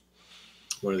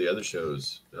one of the other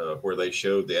shows where they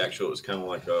showed the actual. It was kind of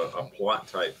like a plot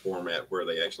type format where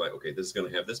they actually like, okay, this is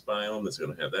going to have this biome, this is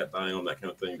going to have that biome, that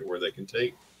kind of thing, to where they can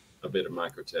take a bit of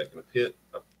Microtech and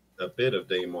a bit of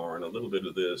Daymar and a little bit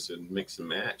of this and mix and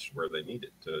match where they need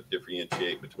it to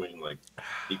differentiate between like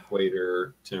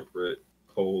equator, temperate,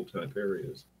 cold type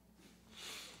areas.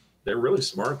 They're really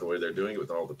smart the way they're doing it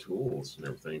with all the tools and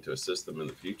everything to assist them in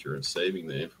the future and saving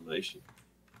the information.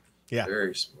 Yeah.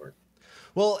 Very smart.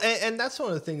 Well, and that's one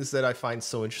of the things that I find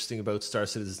so interesting about Star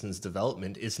Citizen's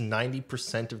development is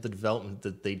 90% of the development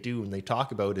that they do and they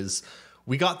talk about is,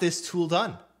 we got this tool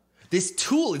done. This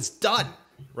tool is done,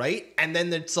 right? And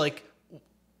then it's like,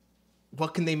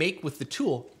 what can they make with the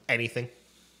tool? Anything.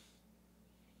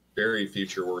 Very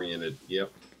future oriented.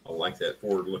 Yep. I like that,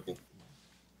 forward looking.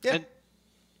 Yeah. And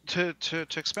to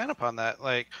expand upon that,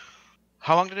 like,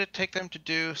 how long did it take them to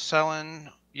do Selen,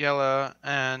 Yella,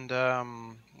 and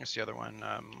what's the other one?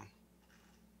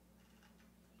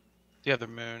 The other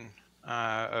moon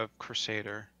of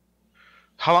Crusader.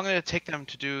 How long did it take them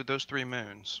to do those 3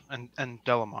 moons and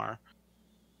Delamar?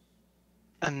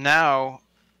 And now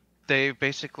they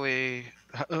basically.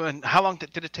 And how long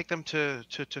did it take them to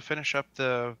finish up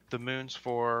the moons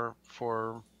for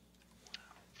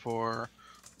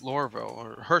Lorville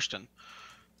or Hurston?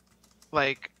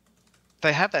 Like,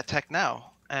 they have that tech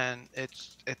now, and it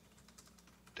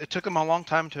took them a long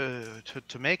time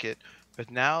to make it, but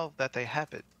now that they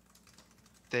have it,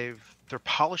 they're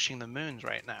polishing the moons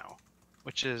right now,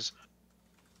 which is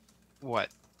what,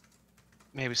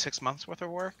 maybe 6 months worth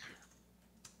of work,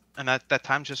 and that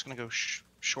time's just going to go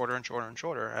shorter and shorter and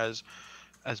shorter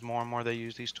as more and more they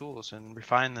use these tools and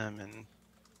refine them,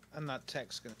 And that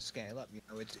tech's going to scale up. You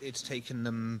know, it's taken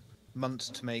them months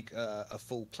to make a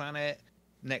full planet.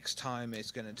 Next time, it's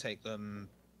going to take them,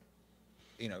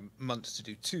 you know, months to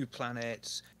do 2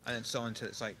 planets, and then so on until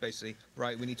it's like basically,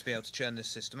 right, we need to be able to churn this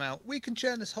system out. We can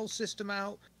churn this whole system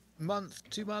out, month,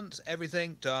 2 months,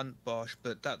 everything done, bosh.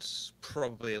 But that's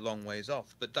probably a long ways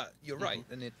off. But that you're right,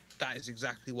 and that is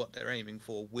exactly what they're aiming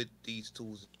for with these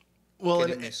tools. Well,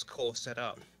 getting this core set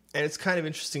up. And it's kind of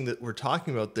interesting that we're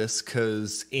talking about this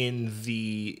because in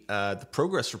the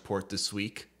progress report this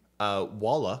week,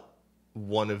 Walla,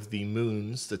 one of the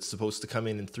moons that's supposed to come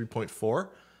in 3.4,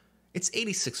 it's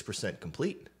 86%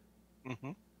 complete.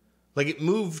 Mm-hmm. Like, it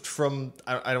moved from,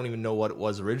 I don't even know what it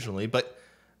was originally, but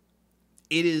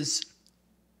it is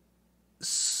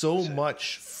so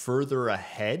much further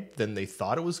ahead than they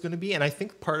thought it was going to be. And I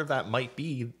think part of that might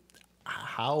be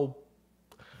how...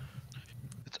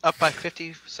 it's up by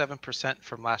 57%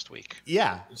 from last week.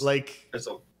 Yeah, like...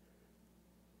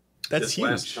 That's huge.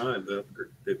 Last time,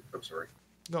 I'm sorry.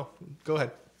 No, go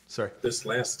ahead. Sorry. This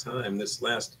last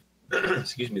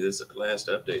excuse me, this last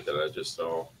update that I just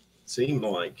saw seemed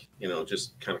like, you know,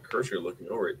 just kind of cursory looking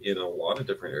over it, in a lot of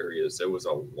different areas, there was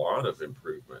a lot of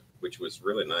improvement, which was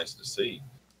really nice to see.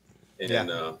 And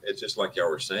it's just like y'all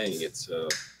were saying, it's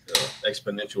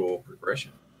exponential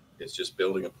progression. It's just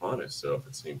building upon itself,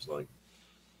 it seems like.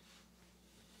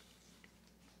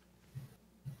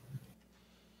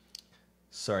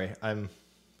 Sorry, I'm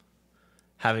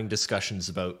having discussions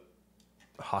about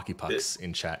hockey pucks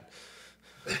in chat.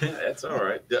 That's all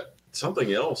right.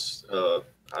 Something else,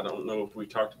 I don't know if we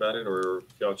talked about it or if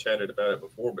y'all chatted about it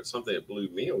before, but something that blew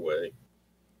me away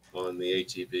on the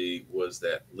ATV was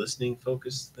that listening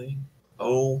focus thing.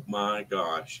 Oh my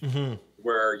gosh. Mm-hmm.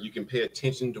 Where you can pay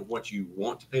attention to what you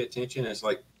want to pay attention. It's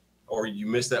like, or you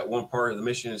miss that one part of the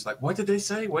mission. It's like, what did they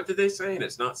say? What did they say? And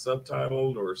it's not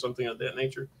subtitled or something of that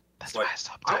nature. That's like, why it's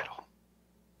subtitle.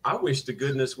 I wish to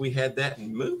goodness we had that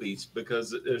in movies,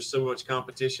 because there's so much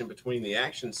competition between the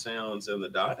action sounds and the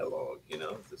dialogue, you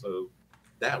know. So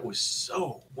that was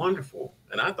so wonderful,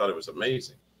 and I thought it was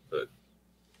amazing. But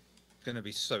It's going to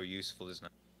be so useful, isn't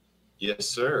it? yes,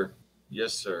 sir.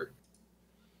 Yes, sir.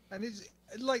 And it's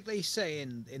like they say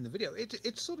in the video,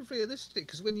 it's sort of realistic,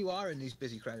 because when you are in these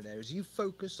busy crowded areas, you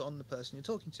focus on the person you're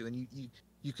talking to, and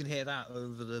you can hear that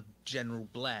over the general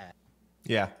blare,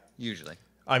 Yeah. usually.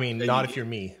 I mean, not if you're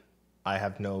me. I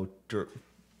have no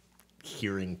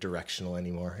hearing directional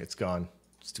anymore. It's gone.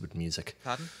 Stupid music.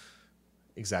 Pardon?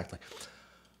 Exactly.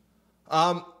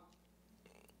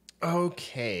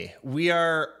 Okay. We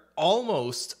are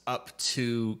almost up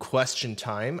to question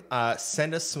time.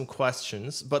 Send us some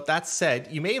questions. But that said,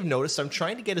 you may have noticed I'm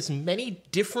trying to get as many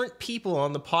different people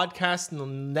on the podcast in the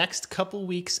next couple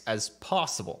weeks as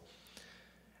possible.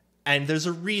 And there's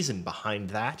a reason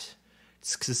behind that.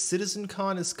 It's because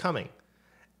CitizenCon is coming.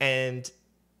 And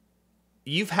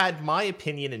you've had my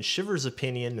opinion and Shiver's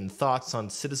opinion and thoughts on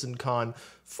CitizenCon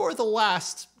for the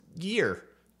last year,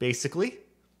 basically.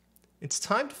 It's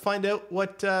time to find out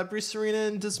what Bruce Arena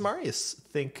and Desmarius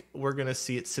think we're going to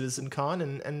see at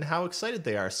CitizenCon and how excited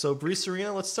they are. So, Bruce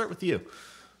Arena, let's start with you.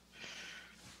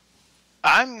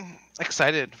 I'm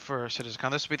excited for CitizenCon.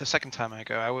 This will be the second time I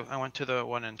go. I went to the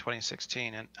one in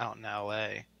 2016 and out in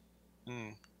LA.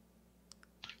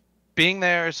 Being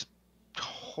there is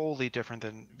wholly different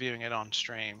than viewing it on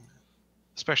stream,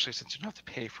 especially since you don't have to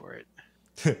pay for it.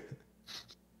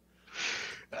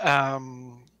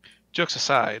 Jokes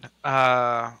aside,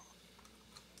 yeah,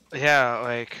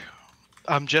 like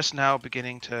I'm just now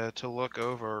beginning to look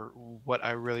over what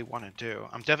I really want to do.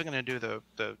 I'm definitely going to do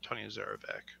the Tony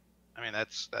Zarevek. I mean,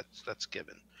 that's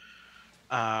given.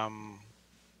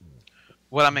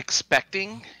 What I'm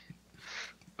expecting?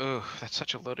 Oh, that's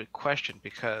such a loaded question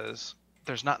because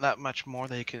there's not that much more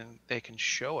they can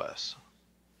show us.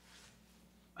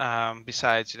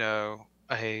 Besides, a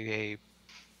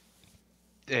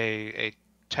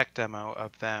tech demo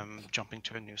of them jumping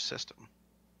to a new system.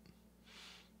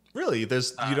 Really? You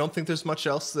don't think there's much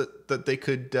else that they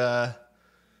could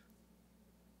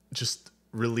just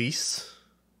release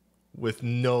with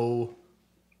no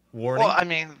warning? Well, I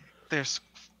mean, there's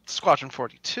Squadron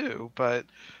 42, but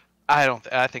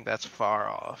I think that's far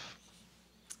off.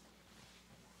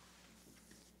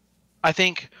 I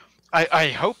think I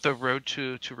hope the road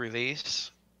to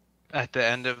release at the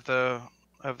end of the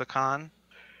con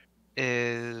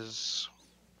is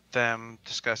them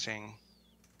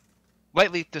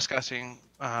lightly discussing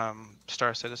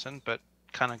Star Citizen, but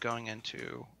kind of going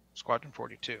into Squadron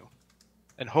 42,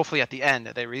 and hopefully at the end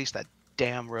they release that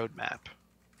damn roadmap.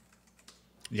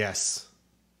 Yes.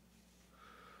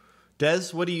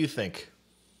 Des, what do you think?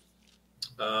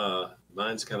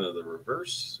 Mine's kind of the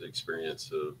reverse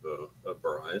experience of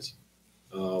Brian's.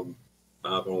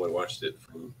 I've only watched it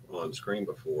from on screen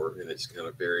before, and it's kind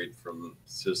of varied from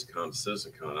CitizenCon to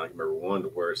CitizenCon. I remember one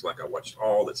where it's like I watched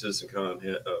all that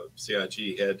CitizenCon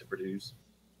CIG had to produce,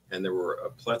 and there were a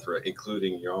plethora,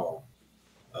 including y'all,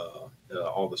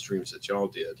 all the streams that y'all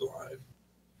did live.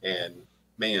 And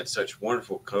man, such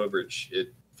wonderful coverage.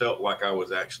 It felt like I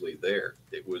was actually there.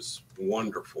 It was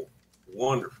wonderful,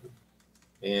 wonderful.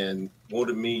 And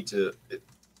wanted me,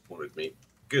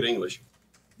 good English,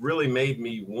 really made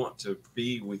me want to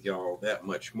be with y'all that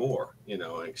much more, and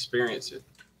experience it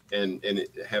and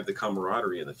have the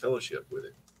camaraderie and the fellowship with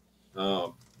it.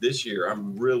 This year,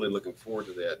 I'm really looking forward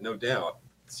to that. No doubt,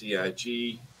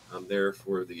 CIG, I'm there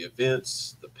for the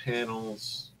events, the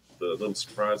panels, the little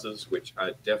surprises, which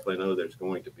I definitely know there's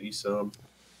going to be some,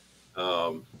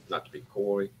 not to be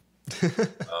coy.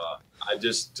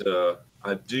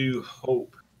 I do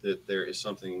hope that there is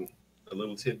something, a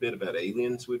little tidbit about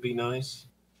aliens would be nice.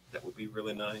 That would be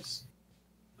really nice.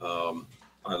 I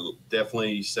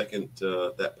definitely second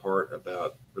that part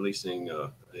about releasing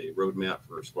a roadmap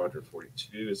for Squadron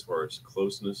 42 as far as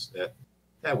closeness.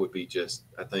 That would be just,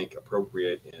 I think,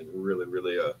 appropriate and really,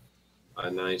 really a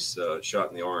nice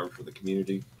shot in the arm for the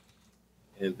community.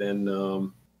 And then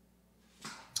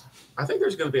I think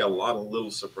there's going to be a lot of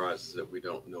little surprises that we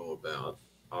don't know about,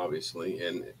 obviously.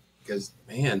 And because,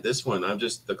 man, this one,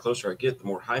 the closer I get, the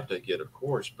more hyped I get, of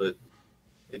course. But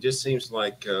it just seems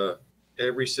like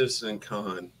every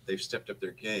CitizenCon, they've stepped up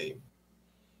their game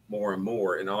more and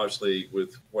more. And obviously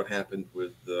with what happened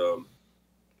with the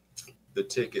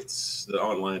tickets, the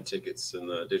online tickets and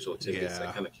the digital tickets,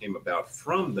 that kind of came about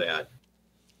from that.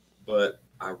 But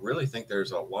I really think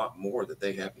there's a lot more that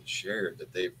they haven't shared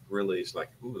that they've really, it's like,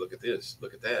 ooh, look at this,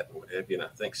 look at that, and what have you. And I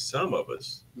think some of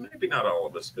us, maybe not all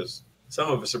of us, because some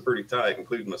of us are pretty tight,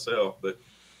 including myself, but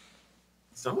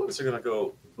some of us are going to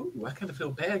go, ooh, I kind of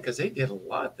feel bad because they did a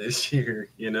lot this year,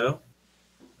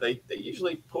 They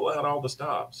usually pull out all the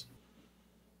stops.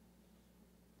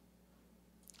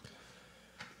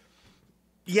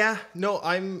 Yeah, no,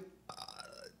 I'm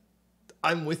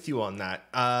with you on that.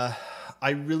 I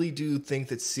really do think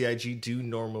that CIG do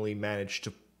normally manage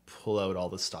to pull out all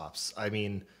the stops. I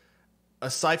mean,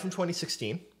 aside from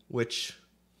 2016, which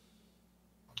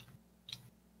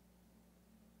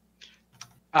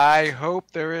I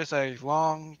hope there is a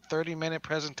long 30-minute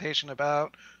presentation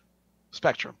about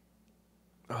Spectrum.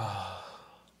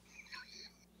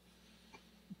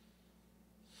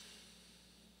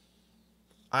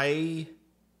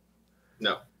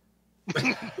 No.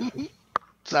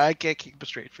 So I can't keep a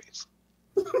straight face.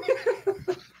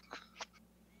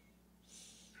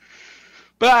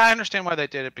 But I understand why they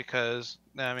did it, because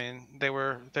I mean they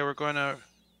were going to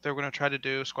try to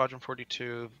do Squadron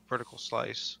 42 Vertical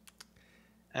Slice,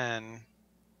 and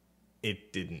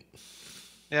It didn't.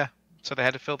 yeah, so they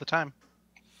had to fill the time.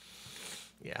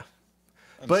 Yeah.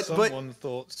 And But- someone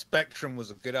thought Spectrum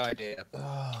was a good idea.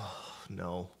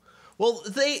 No. Well,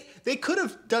 they could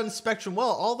have done Spectrum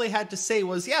well. All they had to say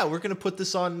was, "Yeah, we're going to put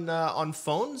this on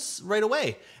phones right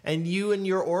away, and you and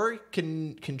your org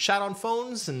can chat on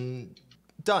phones, and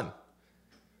done."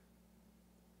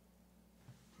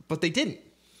 But they didn't,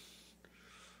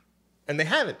 and they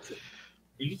haven't. Do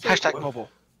you think Hashtag mobile.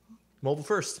 Mobile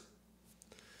first.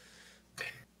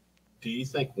 Do you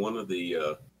think one of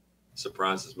the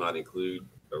surprises might include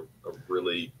a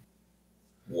really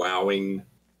wowing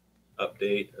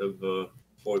update of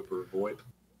VoIP or VoIP?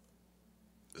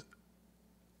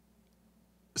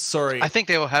 Sorry. I think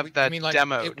they will have that I mean, like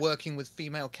demoed. it working with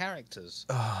female characters.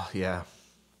 Oh, yeah.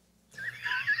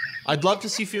 I'd love to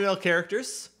see female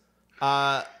characters.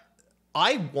 I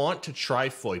want to try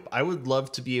VoIP. I would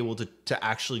love to be able to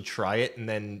actually try it and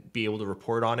then be able to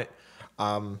report on it.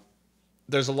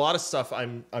 There's a lot of stuff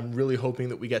I'm really hoping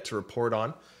that we get to report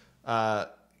on.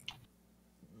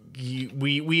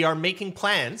 We are making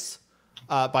plans.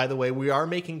 By the way, we are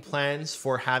making plans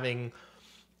for having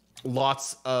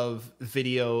lots of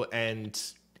video and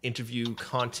interview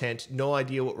content. No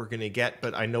idea what we're going to get,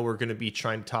 but I know we're going to be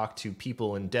trying to talk to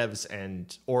people and devs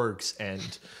and orgs,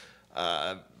 and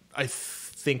I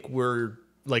think we're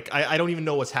like, I don't even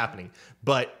know what's happening,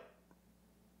 but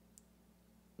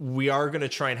we are going to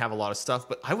try and have a lot of stuff.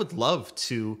 But I would love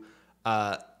to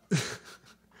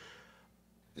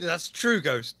That's true,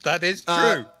 Ghost. That is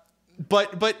true.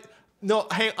 but no,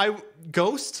 hey,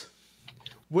 Ghost,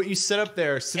 what you set up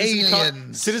there,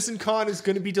 Citizen Con is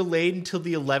going to be delayed until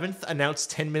the 11th, announced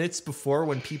 10 minutes before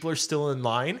when people are still in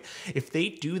line. If they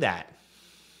do that,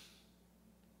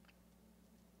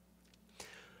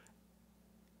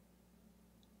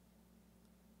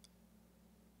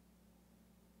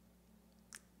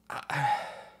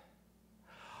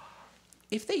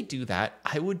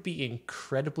 I would be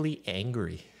incredibly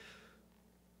angry.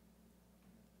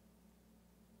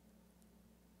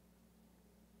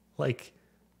 Like,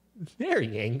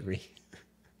 very angry.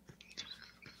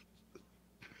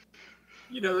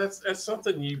 You know, that's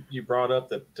something you brought up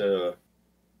that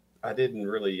I didn't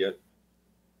really yet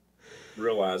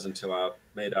realize until I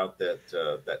made out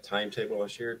that timetable I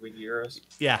shared with you, Iris.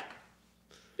 Yeah.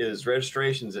 Is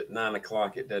registrations at 9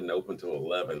 o'clock? It doesn't open till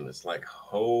 11. It's like,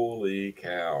 holy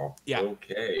cow. Yeah.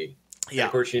 Okay. Yeah. And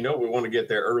of course, you know we want to get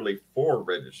there early for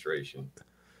registration.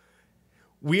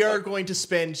 We are going to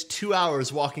spend 2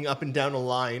 hours walking up and down a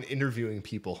line interviewing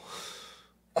people.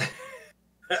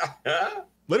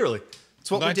 Literally.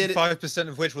 It's what we did. 95%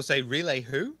 of which will say relay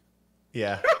who?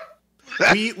 Yeah.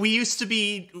 we used to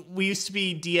be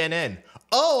DNN.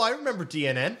 Oh, I remember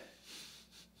DNN.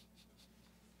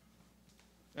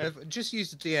 Just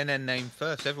use the DNN name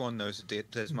first. Everyone knows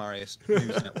it Des Marius News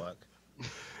Network.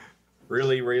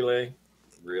 Really, relay?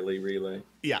 Really, relay?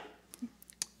 Yeah.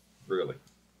 Really?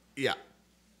 Yeah.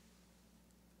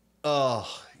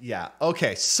 Oh, yeah.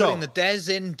 Okay, so Putting the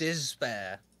Des in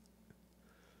despair.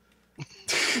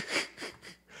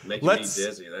 Making me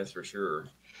dizzy, that's for sure.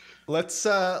 Let's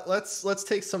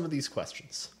take some of these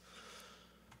questions.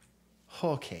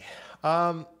 Okay.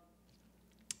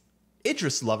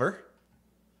 Idris Lover.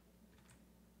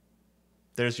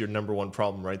 There's your number one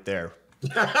problem right there.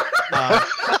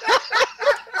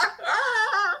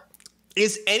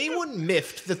 Is anyone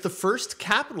miffed that the first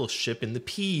capital ship in the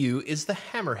PU is the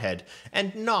Hammerhead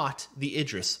and not the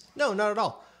Idris? No, not at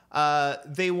all.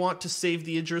 They want to save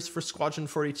the Idris for Squadron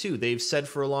 42. They've said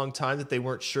for a long time that they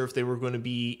weren't sure if they were going to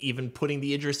be even putting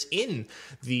the Idris in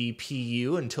the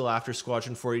PU until after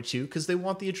Squadron 42 because they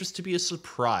want the Idris to be a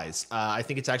surprise. I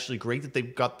think it's actually great that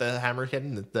they've got the Hammerhead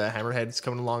and that the Hammerhead is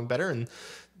coming along better. And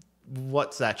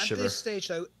what's that, Shiver? At this stage,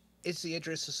 though, is the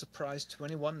Idris a surprise to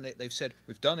anyone? They've said,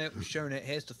 we've done it, we've shown it,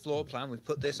 here's the floor plan, we've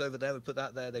put this over there, we put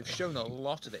that there. They've shown a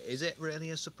lot of it. Is it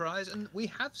really a surprise? And we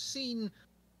have seen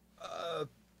a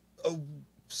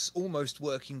almost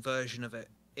working version of it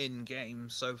in game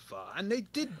so far. And they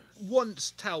did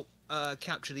once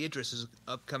capture the Idris as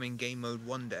upcoming game mode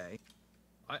one day.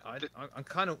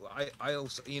 I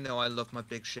also, you know, I love my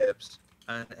big ships.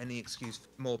 and any excuse for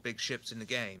more big ships in the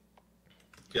game.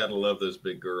 Gotta love those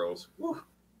big girls. Woo.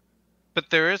 But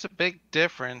there is a big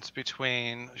difference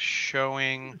between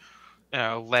showing,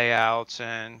 layouts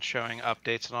and showing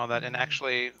updates and all that, and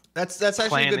actually That's actually a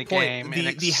playing good the point. game The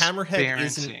and hammerhead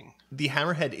experiencing.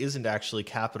 isn't actually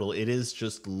capital. It is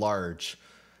just large.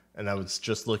 And I was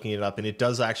just looking it up, and it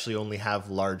does actually only have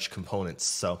large components.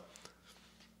 So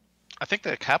I think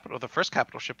the first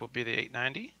capital ship will be the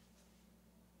 890.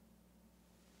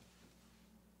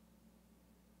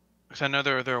 Because I know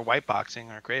they're white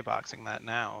boxing or gray boxing that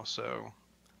now, so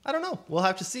I don't know. We'll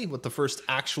have to see what the first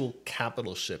actual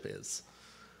capital ship is.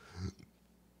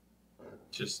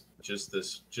 Just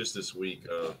this week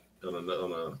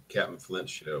on a Captain Flint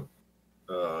show,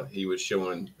 he was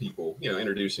showing people,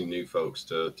 introducing new folks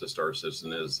to Star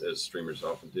Citizen as streamers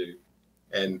often do,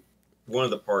 and one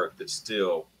of the part that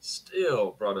still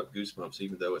brought up goosebumps,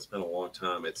 even though it's been a long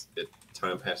time,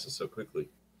 time passes so quickly,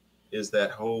 is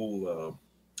that whole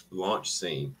launch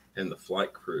scene and the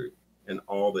flight crew and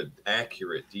all the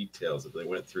accurate details that they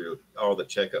went through, all the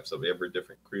checkups of every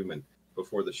different crewman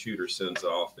before the shooter sends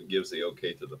off and gives the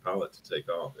okay to the pilot to take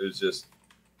off. It was just,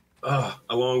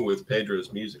 along with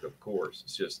Pedro's music, of course.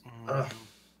 It's just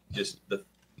the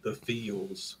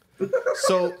feels.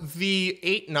 So the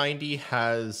 890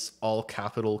 has all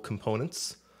capital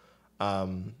components.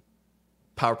 Power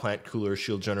plant, cooler,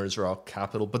 shield generators are all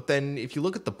capital. But then if you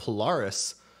look at the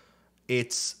Polaris,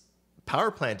 its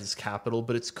power plant is capital,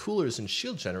 but its coolers and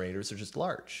shield generators are just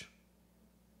large.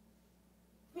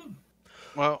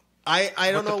 Well,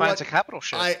 I don't know what defines a capital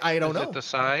ship. I don't know. Is it the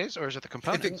size or is it the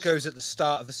components? If it goes at the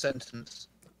start of the sentence.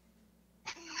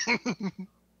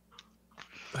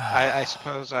 I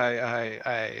suppose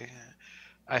I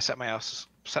set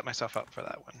myself up for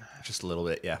that one. Just a little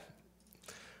bit, yeah.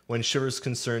 When Shiver's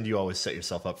concerned, you always set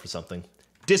yourself up for something.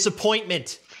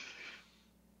 Disappointment!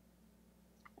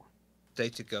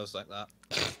 Dated girls like that.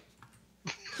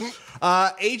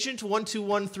 Agent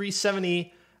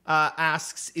 121370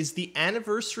 asks, is the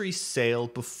anniversary sale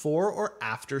before or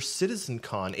after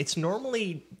CitizenCon? It's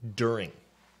normally during.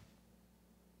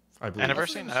 I believe.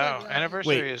 Anniversary? No.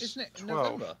 Anniversary is Isn't it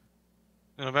 12. November?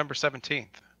 November 17th.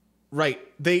 Right.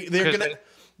 They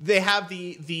have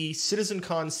the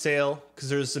CitizenCon sale because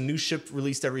there's a new ship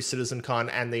released every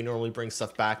CitizenCon, and they normally bring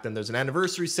stuff back. Then there's an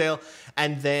anniversary sale,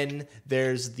 and then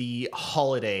there's the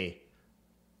holiday,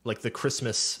 like the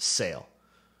Christmas sale.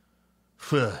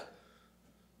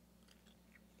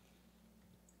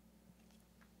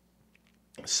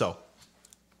 So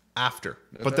after,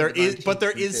 but there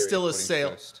is still a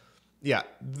sale. Yeah,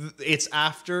 it's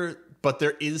after, but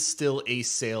there is still a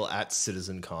sale at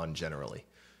CitizenCon generally,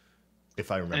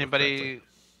 if I remember correctly.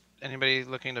 Anybody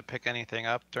looking to pick anything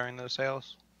up during those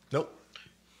sales? Nope. Do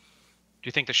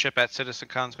you think the ship at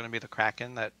CitizenCon is going to be the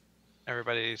Kraken that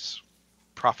everybody's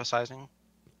prophesizing?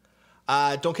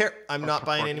 Don't care. I'm not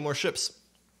buying any more ships.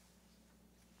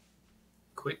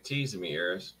 Quit teasing me,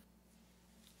 Eris.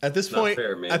 At this point,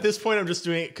 I'm just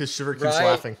doing it because Shiver keeps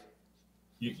laughing.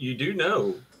 You do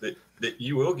know that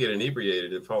you will get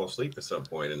inebriated and fall asleep at some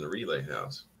point in the relay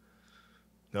house.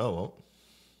 No, I won't.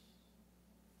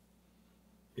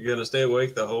 You're going to stay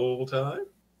awake the whole time?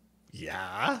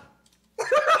 Yeah.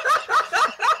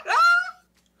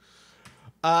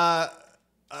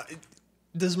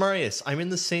 Desmarius, I'm in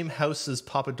the same house as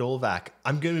Papa Dolvac.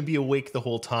 I'm going to be awake the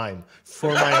whole time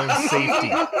for my own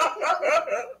safety.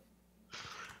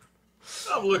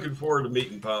 I'm looking forward to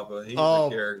meeting Papa. He's a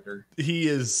character.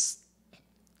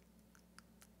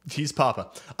 He's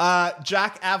Papa.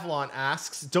 Jack Avalon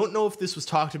asks, don't know if this was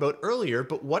talked about earlier,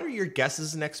 but what are your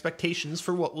guesses and expectations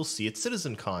for what we'll see at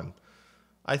CitizenCon?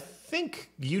 I think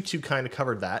you two kind of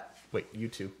covered that. Wait, you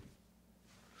two.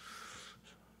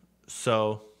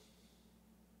 So,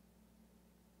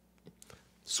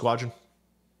 Squadron.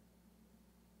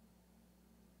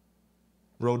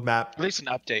 Roadmap. At least an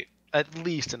update.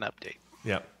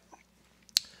 Yeah.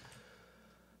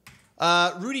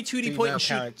 Rudy Tooty point and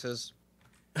shoot. Characters.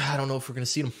 I don't know if we're going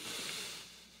to see them.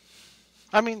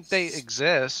 I mean, they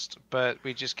exist, but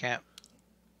we just can't.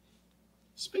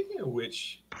 Speaking of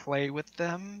which, play with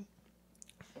them.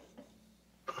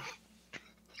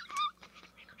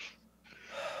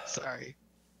 Sorry.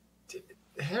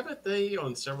 Haven't they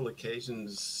on several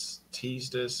occasions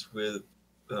teased us with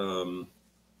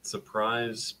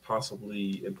surprise,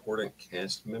 possibly important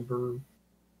cast member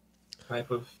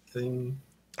type of thing?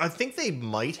 I think they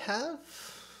might have.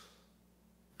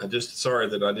 I'm just sorry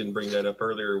that I didn't bring that up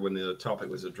earlier when the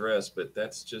topic was addressed, but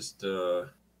that's just,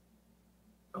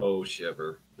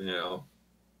 Shiver. Now,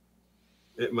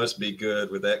 it must be good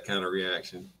with that kind of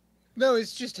reaction. No,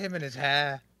 it's just him and his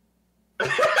hair.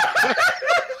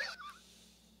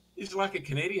 He's like a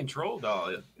Canadian troll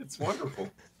doll. It's wonderful.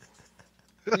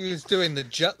 He was doing the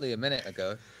Jutley a minute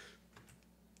ago.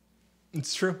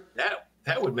 It's true.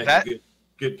 That would make a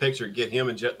good picture. Get him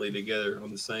and Jet Li together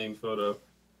on the same photo.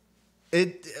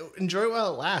 Enjoy it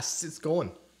while it lasts. It's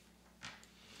going.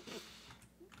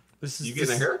 You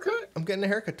getting a haircut? I'm getting a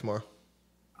haircut tomorrow.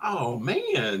 Oh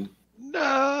man.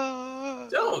 No.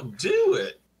 Don't do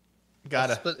it.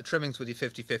 Gotta split the trimmings with your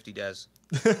 50-50, Des.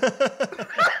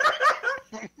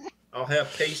 I'll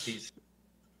have pasties.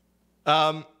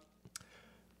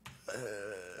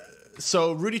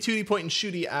 So Rudy Tooty Point and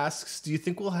Shooty asks, do you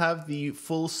think we'll have the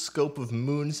full scope of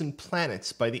moons and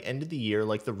planets by the end of the year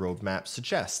like the roadmap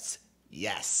suggests?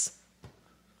 Yes.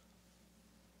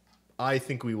 I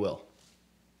think we will.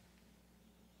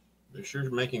 They're sure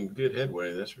making good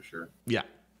headway, that's for sure. Yeah.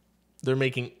 They're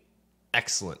making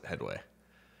excellent headway.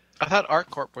 I thought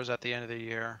ArtCorp was at the end of the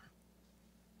year.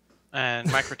 And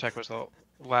Microtech was the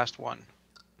last one.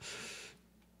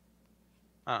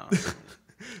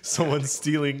 Someone's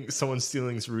stealing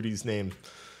Rudy's name.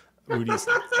 Rudy's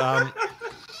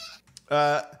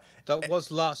that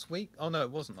was last week? Oh no,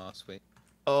 it wasn't last week.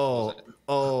 Oh.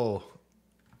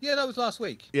 Yeah, that was last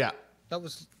week. Yeah. That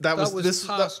was this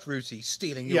past Rudy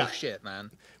stealing your shit,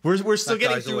 man. We're still that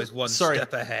getting guy's through. Always one sorry,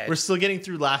 step ahead. We're still getting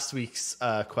through last week's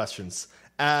questions.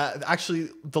 Actually,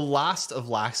 the last of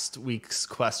last week's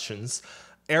questions.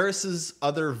 Eris's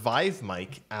other Vive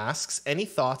mic asks, any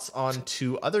thoughts on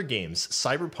two other games,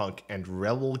 Cyberpunk and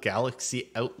Rebel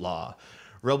Galaxy Outlaw?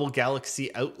 Rebel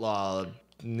Galaxy Outlaw,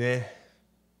 meh.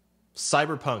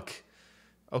 Cyberpunk,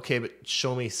 okay, but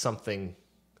show me something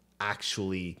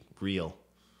actually real.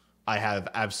 I have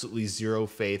absolutely zero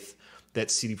faith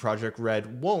that CD Projekt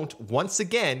Red won't, once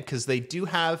again, because they do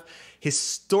have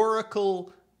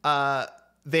historical...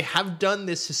 they have done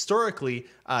this historically,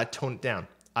 tone it down.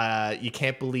 You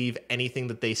can't believe anything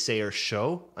that they say or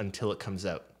show until it comes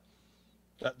out.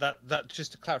 That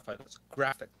just to clarify, that's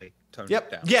graphically toned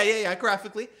Yep. down. Yeah,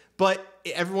 graphically. But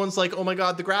everyone's like, oh my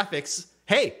god, the graphics.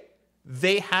 Hey,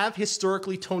 they have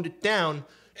historically toned it down.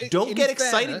 Don't get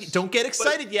excited. Don't get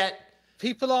excited yet.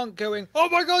 People aren't going, oh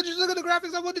my god, just look at the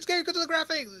graphics. I want this game because of the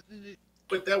graphics.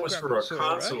 But that was for a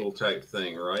console type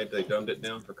thing, right? They dumbed it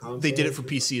down for console. They did it for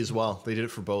PC as well. They did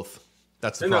it for both.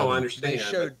 That's the no, problem. I understand. They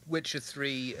showed Witcher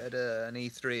 3 at an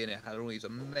E3 and it had all these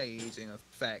amazing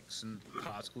effects and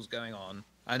particles going on.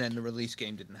 And then the release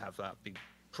game didn't have that,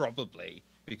 probably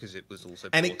because it was also.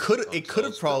 And it could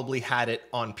have probably had it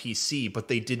on PC, but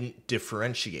they didn't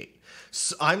differentiate.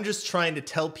 So I'm just trying to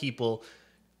tell people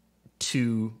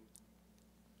to,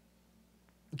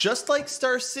 just like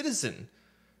Star Citizen,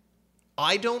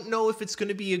 I don't know if it's going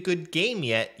to be a good game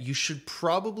yet. You should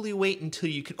probably wait until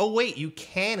you can... Oh, wait, you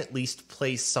can at least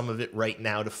play some of it right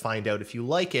now to find out if you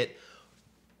like it.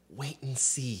 Wait and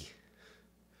see.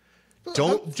 Well,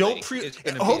 Don't pre...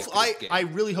 Hopefully, I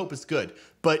really hope it's good.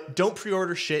 But don't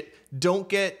pre-order shit. Don't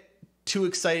get too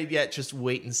excited yet. Just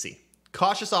wait and see.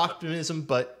 Cautious optimism,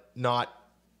 but not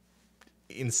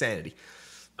insanity.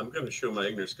 I'm going to show my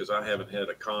ignorance because I haven't had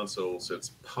a console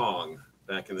since Pong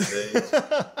back in the days.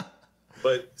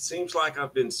 But it seems like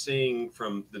I've been seeing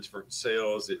from the different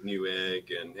sales at Newegg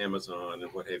and Amazon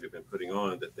and what have you been putting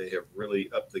on that they have really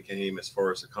upped the game as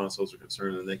far as the consoles are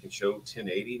concerned, and they can show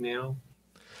 1080 now.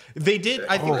 They did.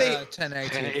 I think they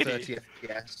 1080 30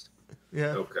 FPS.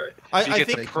 Yeah. Okay. I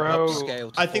think Pro.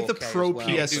 I think the Pro well,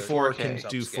 PS4 can so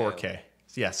do 4K.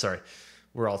 Yeah. Sorry,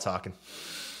 we're all talking.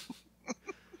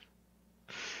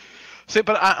 See,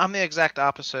 but I'm the exact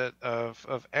opposite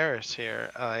of Eris here.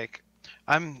 Like,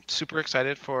 I'm super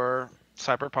excited for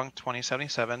Cyberpunk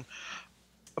 2077,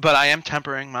 but I am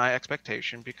tempering my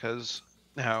expectation because,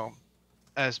 you know,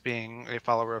 as being a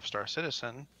follower of Star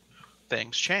Citizen,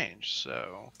 things change.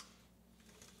 So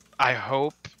I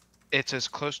hope it's as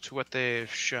close to what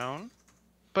they've shown,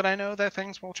 but I know that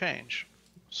things will change.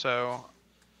 So...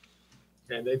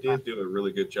 And they did do a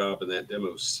really good job in that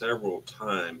demo several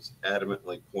times,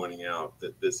 adamantly pointing out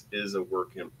that this is a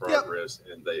work in progress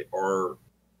and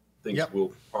things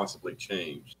will possibly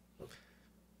change.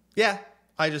 Yeah,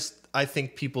 I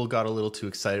think people got a little too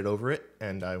excited over it,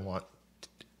 and I want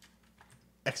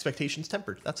expectations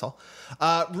tempered. That's all.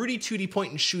 Rudy Tooty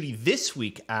Point and Shooty this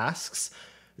week asks,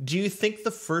 do you think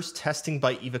the first testing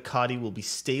by Evocati will be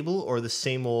stable or the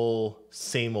same old,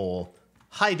 same old?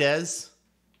 Hi, Des.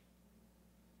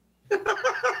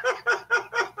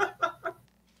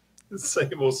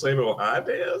 Same old hi,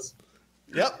 Daz.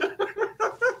 Yep.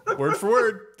 Word for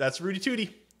word. That's Rudy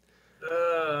Tooty.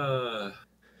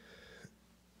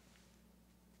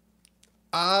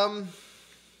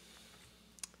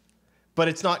 but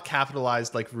it's not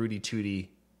capitalized like Rudy Tooty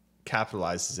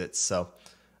capitalizes it. So,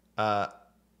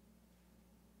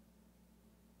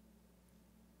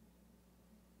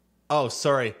 oh,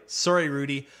 sorry,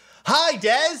 Rudy. Hi,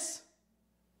 Des.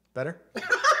 Better.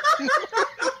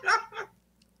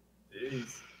 Jeez.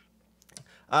 So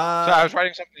I was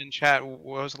writing something in chat.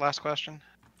 What was the last question?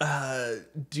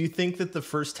 Do you think that the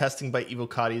first testing by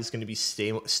Evocati is going to be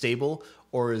stable,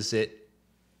 or is it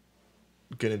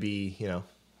going to be, you know?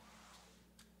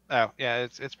 Oh, yeah,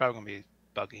 it's probably going to be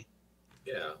buggy.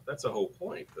 Yeah, that's the whole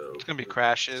point, though. It's going to be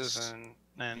crashes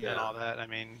and all that. I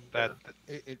mean, that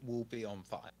It will be on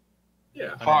fire.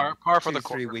 Yeah. par for the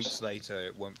 3 course. weeks later,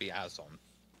 it won't be as on.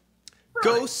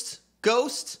 Right.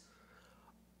 Ghost.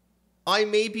 I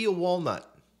may be a walnut,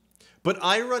 but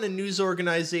I run a news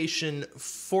organization,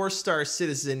 4-Star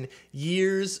Citizen,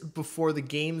 years before the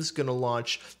game's gonna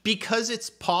launch because it's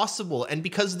possible and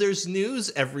because there's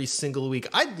news every single week.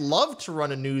 I'd love to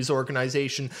run a news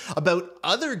organization about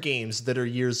other games that are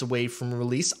years away from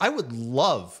release. I would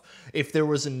love if there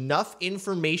was enough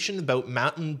information about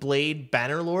Mountain Blade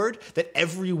Bannerlord that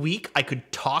every week I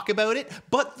could talk about it,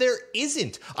 but there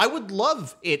isn't. I would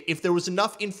love it if there was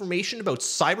enough information about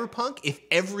Cyberpunk, if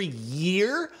every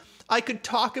year I could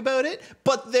talk about it,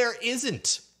 but there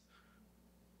isn't.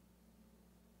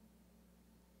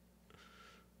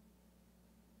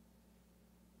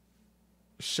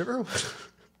 Shiver?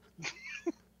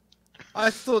 I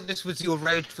thought this was your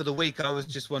rage for the week. I was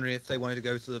just wondering if they wanted to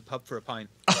go to the pub for a pint.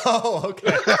 Oh,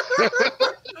 okay.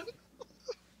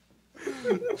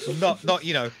 not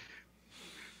you know,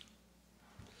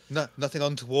 nothing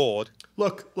untoward.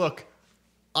 Look.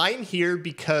 I'm here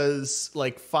because,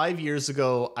 like, 5 years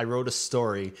ago, I wrote a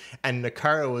story, and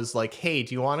Nakara was like, hey,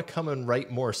 do you want to come and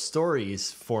write more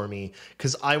stories for me?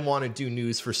 Because I want to do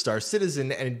news for Star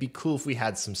Citizen, and it'd be cool if we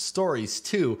had some stories,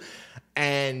 too.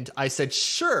 And I said,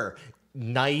 sure,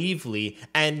 naively,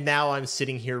 and now I'm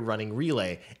sitting here running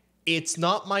Relay. It's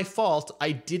not my fault.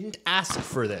 I didn't ask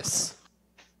for this.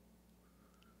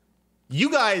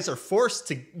 You guys are forced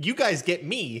to... You guys get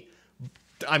me.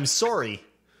 I'm sorry.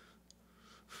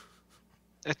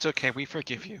 It's okay. We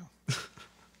forgive you.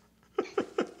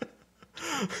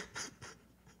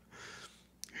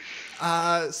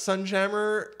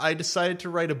 Sunjammer, I decided to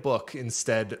write a book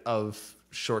instead of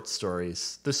short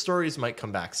stories. The stories might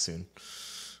come back soon.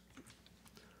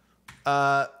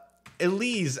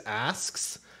 Elise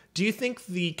asks, do you think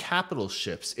the capital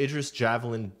ships, Idris,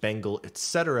 Javelin, Bengal,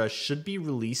 etc., should be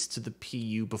released to the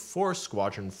PU before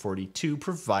Squadron 42,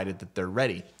 provided that they're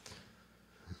ready?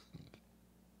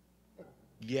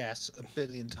 Yes, a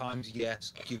billion times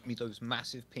yes. Give me those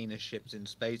massive penis ships in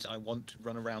space. I want to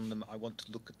run around them. I want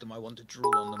to look at them. I want to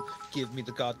drool on them. Give me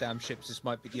the goddamn ships. This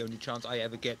might be the only chance I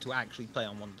ever get to actually play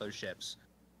on one of those ships.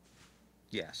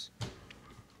 Yes.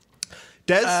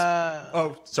 Des?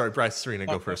 Oh, sorry, Bryce, Serena,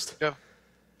 go first. Go.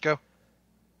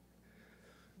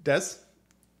 Des?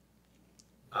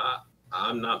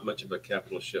 I'm not much of a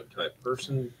capital ship type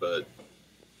person, but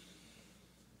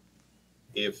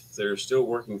if they're still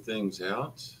working things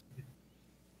out,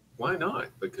 why not?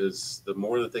 Because the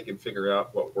more that they can figure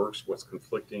out what works, what's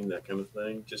conflicting, that kind of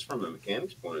thing, just from a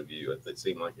mechanics point of view, it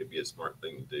seemed like it'd be a smart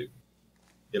thing to do.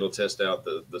 It'll test out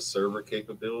the server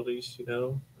capabilities, you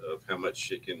know, of how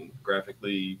much it can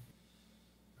graphically.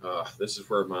 This is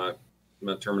where my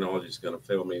terminology is going to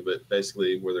fail me, but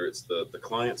basically, whether it's the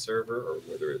client server or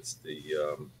whether it's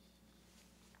the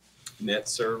net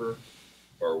server,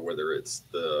 or whether it's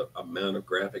the amount of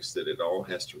graphics that it all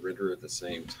has to render at the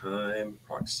same time,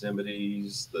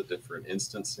 proximities, the different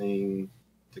instancing,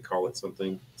 to call it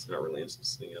something. It's not really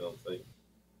instancing, I don't think.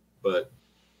 But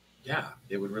yeah,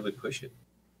 it would really push it.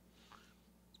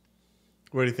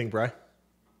 What do you think, Bri?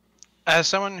 As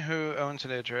someone who owns an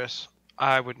Idris,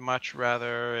 I would much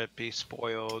rather it be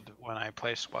spoiled when I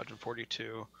play Squadron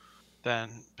 42 than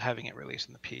having it released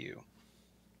in the PU.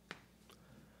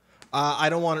 I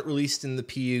don't want it released in the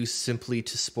PU simply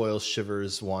to spoil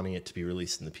Shivers wanting it to be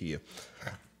released in the PU.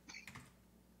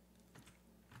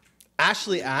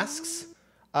 Ashley asks,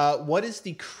 what is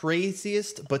the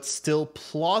craziest but still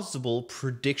plausible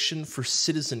prediction for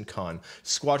CitizenCon?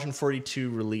 Squadron 42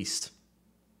 released.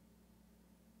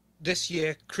 This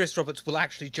year, Chris Roberts will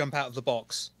actually jump out of the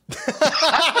box.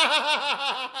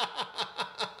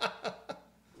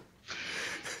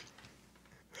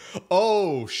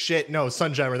 Oh, shit. No,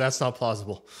 Sunjammer, that's not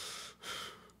plausible.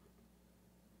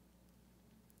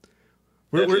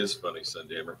 That is funny,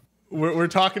 Sunjammer. We're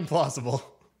talking plausible.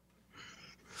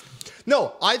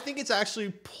 No, I think it's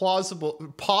actually possible,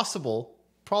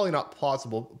 probably not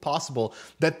plausible, possible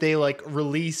that they, like,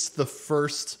 release the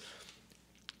first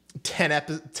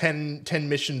 10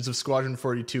 missions of Squadron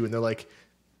 42, and they're like,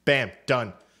 bam,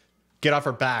 done. Get off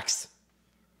our backs.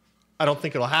 I don't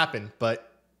think it'll happen, but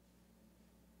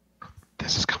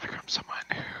This is coming from someone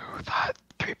who thought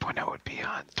 3.0 would be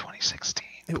on 2016.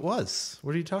 it was.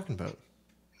 What are you talking about?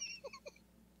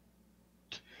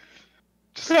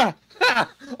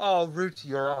 Oh, Ruti,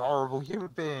 you're a horrible human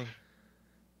being.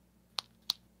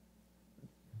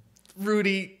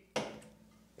 Rudy.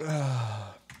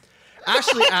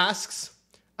 Ashley asks,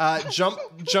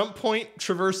 jump point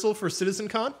traversal for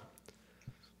CitizenCon?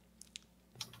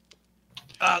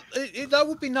 That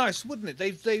would be nice, wouldn't it?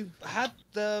 They've had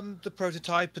the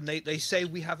prototype, and they say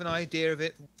we have an idea of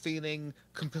it feeling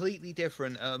completely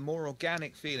different, a more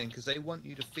organic feeling, because they want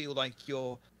you to feel like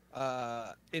you're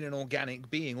in an organic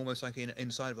being, almost like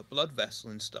inside of a blood vessel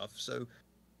and stuff. So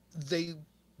they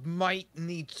might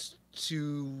need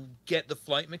to get the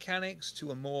flight mechanics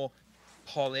to a more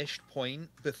polished point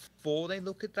before they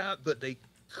look at that, but they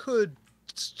could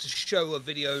show a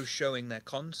video showing their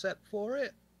concept for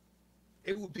it.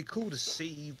 It would be cool to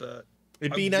see, but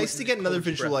It'd be nice to get another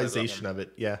visualization of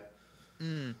it. Yeah.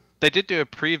 They did do a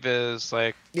previs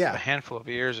like Yeah. a handful of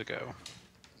years ago.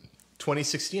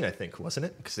 2016, I think, wasn't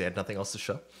it? Because they had nothing else to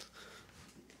show.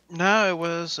 No, it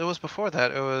was before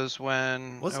that. It was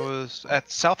when Was it it? was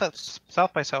at South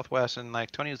by Southwest, and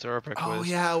like Tony Zurbrick Oh was.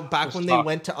 yeah, back was when they talk-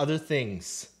 went to other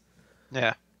things.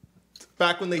 Yeah.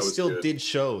 Back when they That was still good. did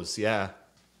shows. Yeah.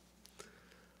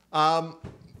 That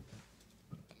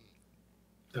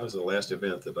was the last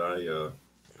event that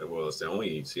well, it's the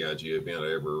only CIG event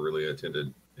I ever really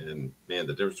attended. And man,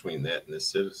 the difference between that and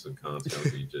this CitizenCon is going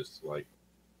to be just like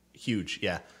Huge.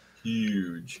 Yeah.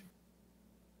 huge.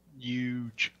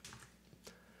 Huge.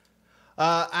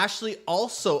 Ashley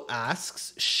also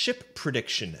asks ship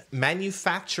prediction,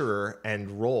 manufacturer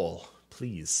and role,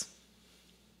 please.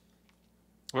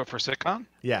 What for sitcom?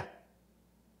 Yeah.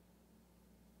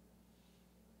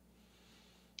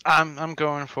 I'm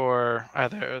going for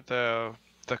either the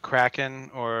Kraken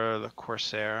or the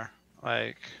Corsair.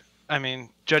 Like, I mean,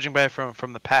 judging by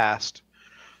from the past,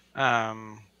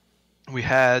 we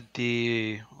had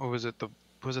what was it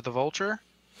the Vulture?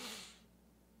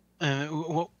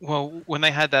 Well, when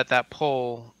they had that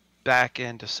poll back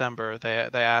in December, they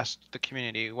asked the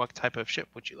community, what type of ship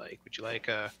would you like? Would you like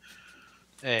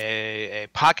a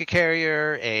pocket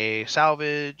carrier, a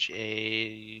salvage,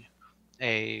 a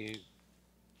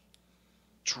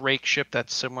Drake ship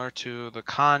that's similar to the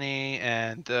Connie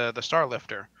and the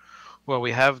Starlifter? Well,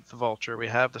 we have the Vulture, we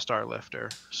have the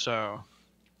Starlifter, so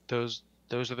those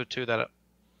are the two that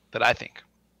I think.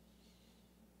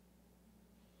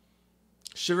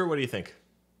 Shiver, what do you think?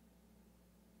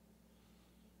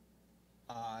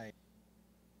 I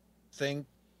think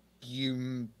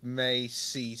you may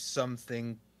see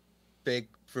something big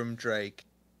from Drake.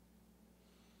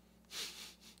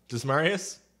 Does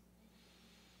Marius?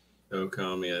 No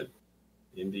comment.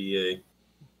 NDA.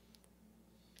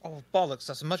 Oh, bollocks,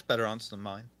 that's a much better answer than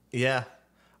mine. Yeah.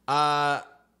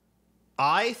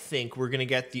 I think we're going to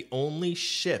get the only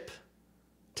ship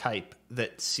type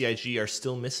that CIG are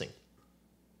still missing.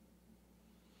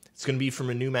 It's going to be from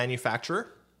a new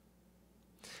manufacturer.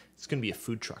 It's going to be a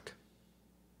food truck.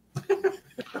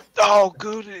 Oh,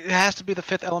 good! It has to be the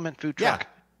Fifth Element food truck.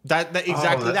 Yeah, that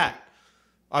exactly that.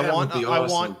 I that want would be I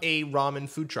awesome. want a ramen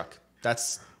food truck.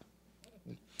 That's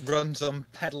Runs on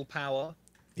pedal power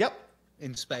yep.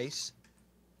 in space.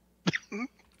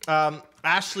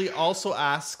 Ashley also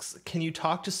asks, can you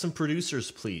talk to some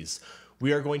producers, please?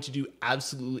 We are going to do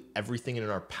absolutely everything in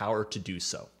our power to do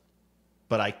so,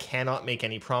 but I cannot make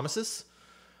any promises.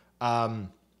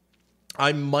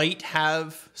 I might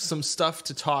have some stuff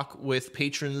to talk with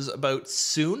patrons about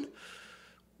soon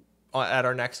at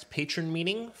our next patron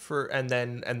meeting and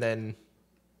then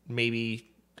maybe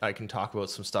I can talk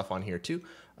about some stuff on here too,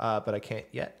 but I can't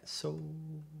yet. So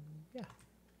yeah.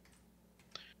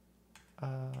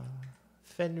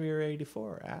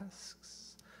 Fenrir84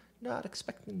 asks, not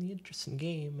expecting the interesting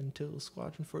game until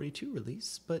Squadron 42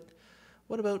 release, but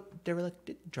what about Derelict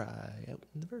Did Dry out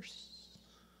in the verse?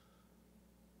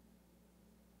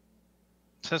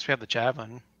 Since we have the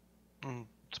Javelin,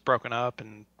 it's broken up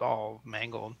and all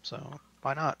mangled, so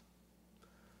why not?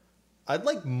 I'd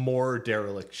like more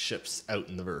derelict ships out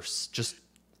in the verse, just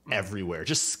everywhere,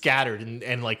 just scattered,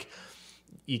 and like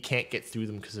you can't get through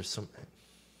them because there's so many.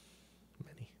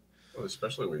 Well,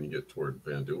 especially when you get toward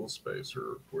Van Duel space,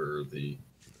 or where the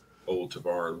old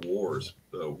Tavaran wars,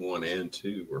 1 and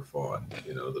 2, were fought.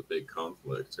 You know, the big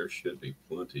conflicts. There should be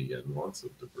plenty and lots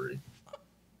of debris.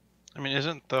 I mean,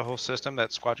 isn't the whole system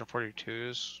that Squadron 42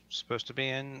 is supposed to be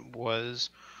in was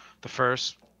the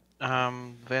first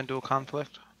Vandal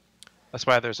conflict. That's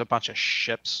why there's a bunch of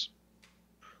ships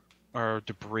or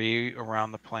debris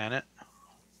around the planet.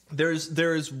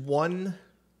 There's one.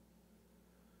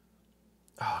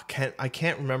 Oh, I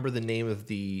can't remember the name of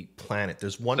the planet.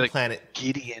 There's one Like planet.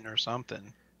 Gideon or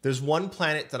something. There's one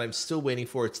planet that I'm still waiting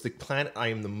for. It's the planet I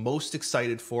am the most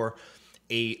excited for.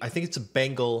 I think it's a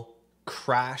Bengal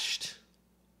crashed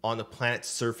on the planet's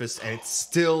surface, and it's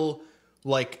still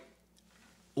like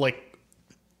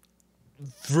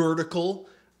vertical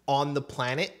on the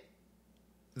planet.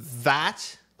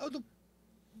 That Oh, the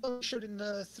one showed in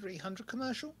the 300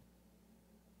 commercial.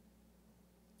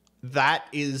 that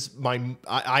is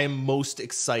I am most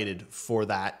excited for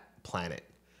that planet.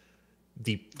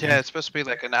 Yeah, it's supposed to be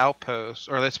like an outpost,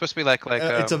 or it's supposed to be like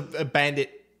it's a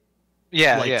bandit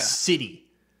yeah. city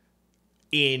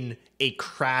in a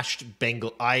crashed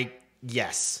Bengal.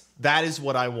 Yes, that is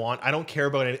what I want. I don't care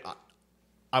about it.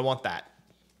 I want that.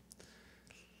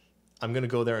 I'm gonna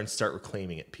go there and start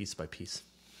reclaiming it piece by piece.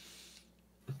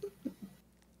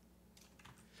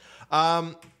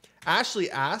 Ashley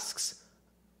asks,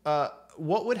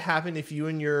 what would happen if you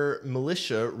and your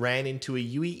militia ran into a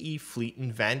UEE fleet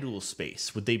in Vandal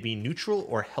space? Would they be neutral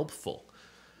or helpful?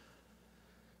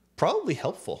 Probably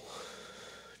helpful,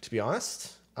 to be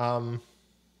honest.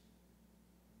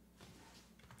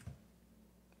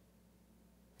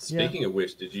 Speaking of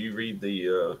which, did you read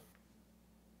the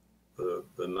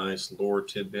nice lore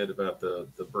tidbit about the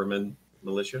Bremen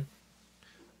militia?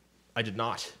 I did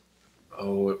not.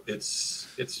 Oh, it's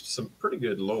some pretty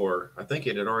good lore. I think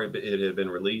it had been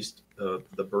released.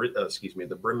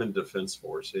 The Bremen Defense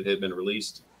Force. It had been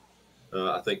released.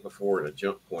 I think before in a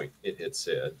jump point it had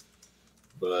said,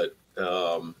 but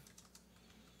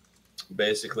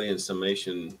basically in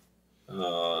summation,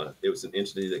 it was an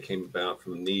entity that came about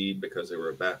from need because they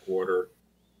were a backwater,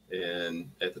 and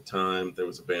at the time there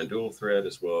was a Bandul threat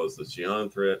as well as the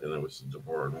Xi'an threat, and there was the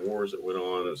Devoran Wars that went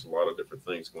on. There was a lot of different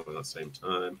things going on at the same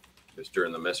time. It was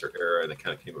during the Messer era, and it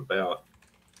kind of came about.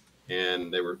 And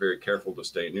they were very careful to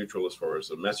stay neutral as far as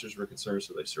the Messers were concerned,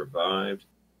 so they survived,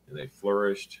 and they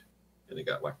flourished, and they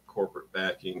got like corporate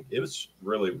backing. It was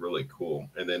really, really cool.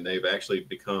 And then they've actually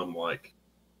become like,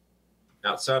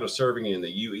 outside of serving in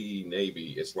the UEE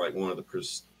Navy, it's like one of the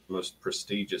most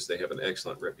prestigious. They have an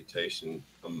excellent reputation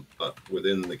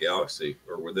within the galaxy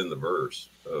or within the verse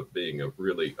of being a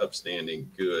really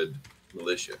upstanding, good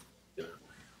militia. You know,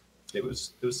 it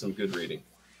was some good reading.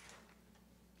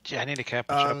 Yeah, I need to catch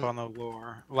up on the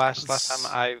lore. Last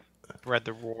time I read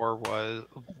the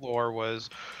lore was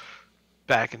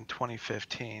back in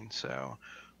 2015. So,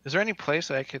 is there any place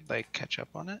that I could like catch up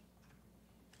on it?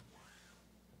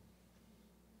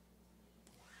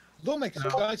 Lawmakers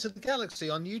Guide to the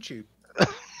Galaxy on YouTube.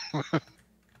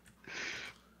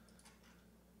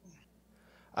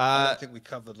 I don't think we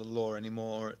cover the lore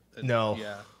anymore. No.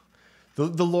 Yeah.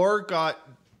 The lore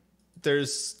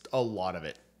there's a lot of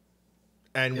it.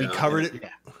 And we covered it. Yeah.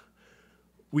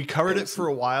 We covered it for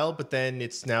a while, but then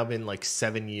it's now been like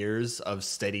 7 years of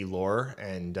steady lore,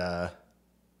 and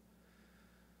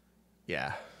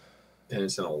yeah. And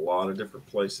it's in a lot of different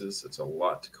places. It's a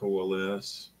lot to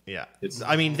coalesce. Yeah.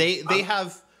 I mean, they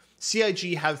have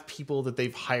CIG have people that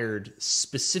they've hired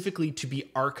specifically to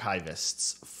be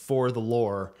archivists for the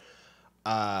lore.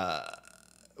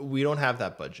 We don't have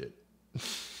that budget.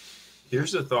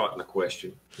 Here's a thought and a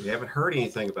question. We haven't heard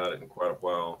anything about it in quite a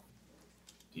while.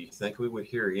 Do you think we would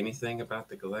hear anything about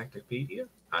the Galactipedia?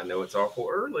 I know it's awful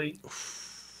early.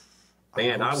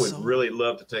 Man, I would really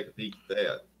love to take a peek at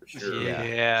that, for sure.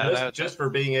 Yeah. Just for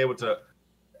being able to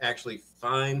actually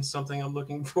find something I'm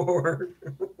looking for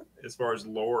as far as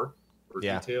lore or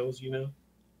details, you know?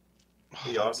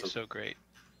 Be awesome. Be so great.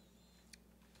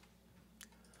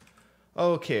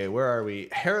 Okay, where are we?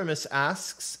 Haramis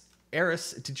asks,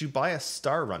 Eris, did you buy a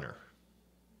Star Runner?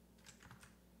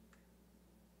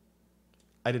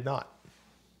 I did not.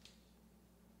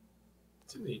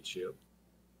 It's a neat ship.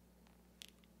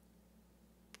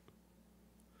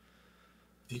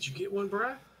 Did you get one,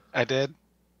 Brad? I did.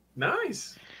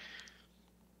 Nice.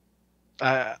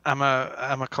 I'm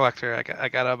a collector. I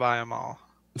gotta buy them all.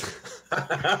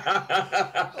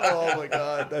 Oh my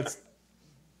god, it's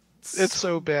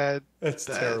so bad. That's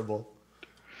terrible.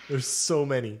 There's so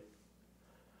many.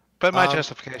 But my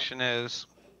justification is,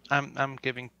 I'm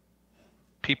giving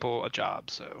people a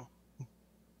job. So,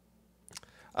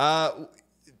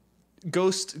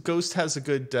 Ghost has a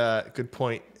good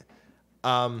point.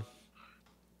 And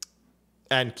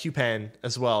Qpan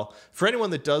as well. For anyone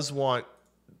that does want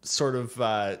sort of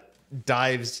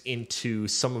dives into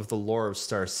some of the lore of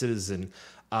Star Citizen,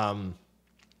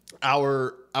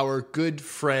 our our good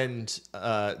friend,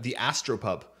 the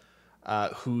Astropub,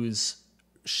 whose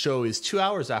show is 2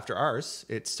 hours after ours.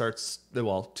 It starts, 2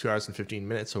 hours and 15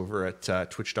 minutes over at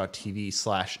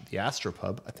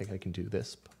twitch.tv/theastropub. I think I can do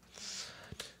this.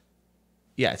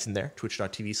 Yeah, it's in there,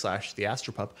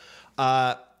 twitch.tv/theastropub.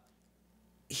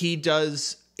 He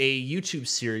does a YouTube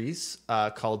series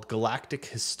called Galactic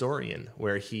Historian,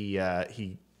 where he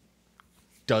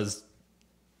does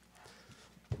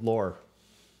lore.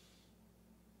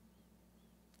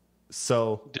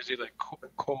 So Does he like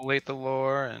collate the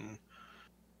lore and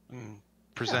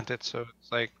present it so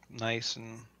it's like nice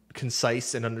and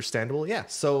concise and understandable? Yeah.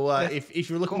 So if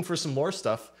you're looking for some more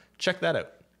stuff, check that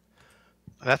out.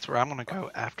 that's where I'm gonna go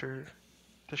after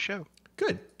the show.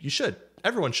 Good. You should.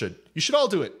 Everyone should. You should all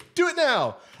do it. Do it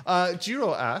now.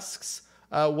 Jiro asks,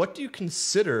 what do you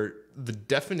consider the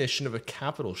definition of a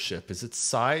capital ship? Is it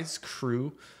size,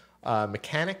 crew,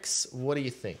 mechanics? What do you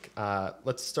think?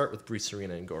 Let's start with Brees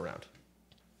Arena and go around.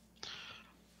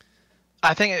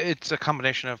 I think it's a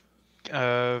combination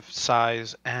of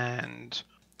size and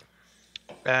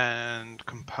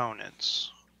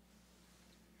components.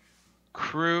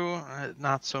 Crew,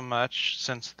 not so much,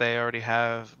 since they already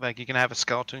have, like, you can have a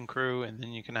skeleton crew, and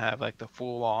then you can have like the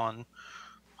full-on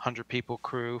 100 people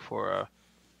crew for a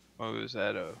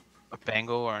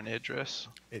Bengal or an Idris.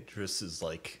 Idris is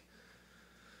like,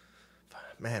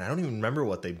 man, I don't even remember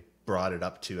what they brought it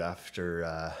up to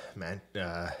after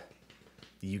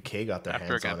the UK got their After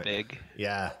hands it got on it. big.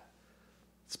 Yeah,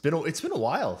 it's been a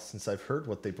while since I've heard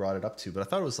what they brought it up to, but I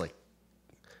thought it was like,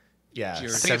 yeah, I think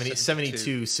 70, it's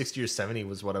 72, 60 or 70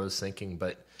 was what I was thinking,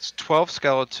 but It's 12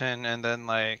 skeleton and then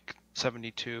like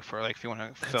 72 for like if you want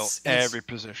to fill That's- every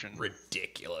position.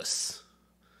 ridiculous.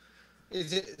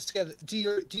 Is it do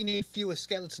you need fewer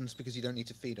skeletons because you don't need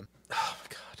to feed them? Oh my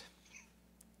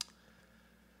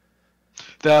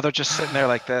god. They're just sitting there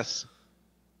like this.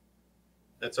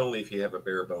 That's only if you have a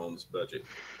bare bones budget.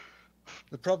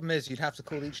 The problem is you'd have to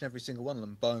call each and every single one of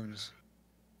them Bones.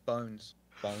 Bones.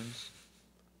 Bones.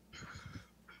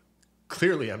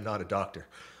 Clearly, I'm not a doctor.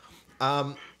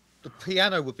 The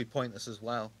piano would be pointless as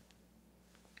well.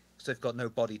 Because they've got no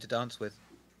body to dance with.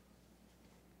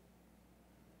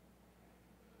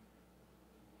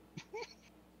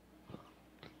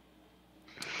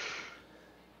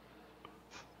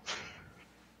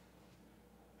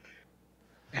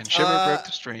 And Shiver broke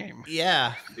the stream.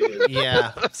 Yeah,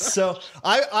 yeah. So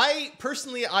I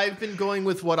personally, I've been going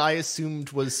with what I assumed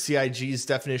was CIG's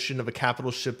definition of a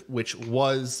capital ship, which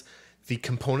was the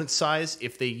component size.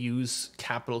 If they use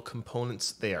capital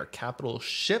components, they are capital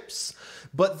ships.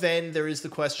 But then there is the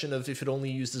question of if it only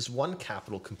uses one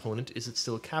capital component, is it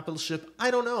still a capital ship?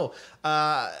 I don't know.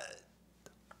 I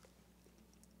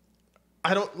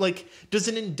don't like. Does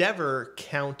an Endeavor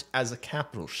count as a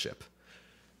capital ship?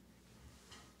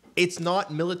 It's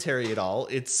not military at all.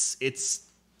 It's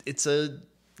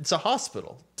a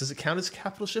hospital. Does it count as a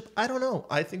capital ship? I don't know.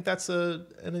 I think that's an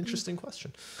interesting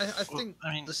question. I think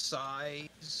I mean- the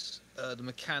size, the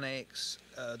mechanics,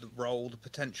 the role, the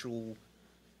potential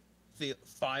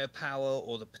firepower,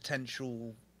 or the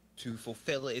potential to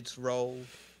fulfill its role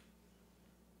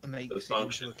makes The it into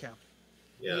function. a cap.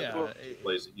 Yeah, Yeah, it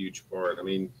plays a huge part. I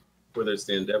mean, whether it's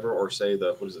the Endeavor or say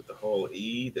the whole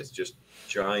E that's just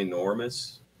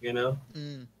ginormous, you know?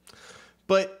 Mm.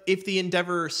 But if the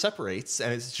Endeavor separates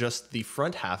and it's just the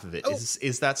front half of it, Oh.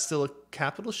 is that still a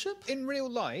capital ship? In real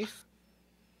life,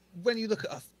 when you look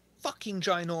at a fucking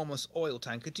ginormous oil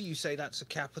tanker, do you say that's a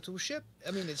capital ship? I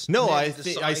mean, it's No, nearly I the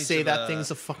I size say of that thing's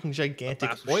a fucking gigantic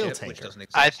battleship, oil which tanker. doesn't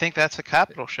exist. I think that's a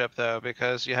capital ship though,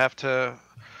 because you have to.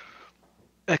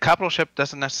 A capital ship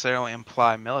doesn't necessarily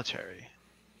imply military.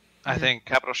 I think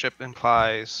capital ship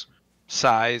implies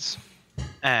size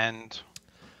and.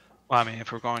 Well, I mean,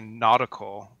 if we're going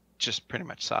nautical, just pretty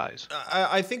much size.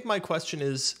 I think my question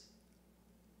is,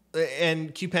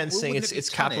 and Q-Pan's Well, saying wouldn't it be it's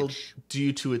capital tonnage?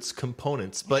 due to its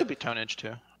components, Could but be tonnage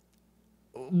too.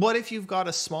 what if you've got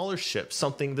a smaller ship,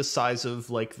 something the size of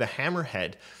like the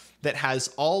Hammerhead, that has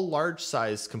all large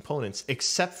size components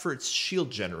except for its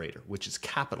shield generator, which is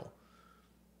capital?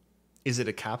 Is it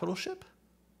a capital ship?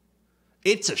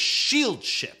 It's a shield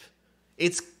ship.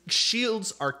 Its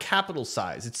shields are capital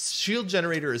size. Its shield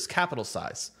generator is capital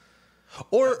size.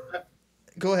 Or,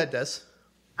 go ahead, Des.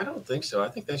 I don't think so. I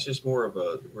think that's just more of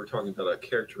we're talking about a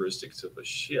characteristics of a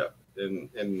ship, and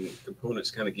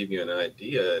components kind of give you an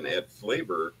idea and add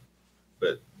flavor,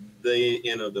 but they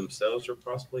in of themselves are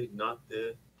possibly not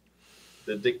the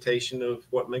dictation of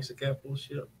what makes a capital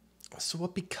ship. So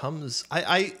what becomes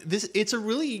it's a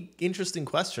really interesting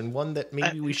question, one that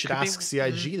maybe we It should could be- ask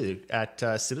CIG at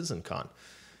CitizenCon.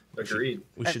 Agreed.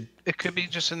 We should. It could be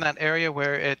just in that area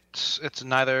where it's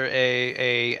neither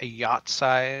a yacht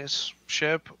size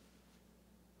ship,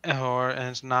 and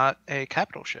it's not a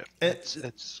capital ship. It's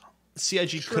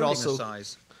CIG could also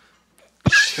size.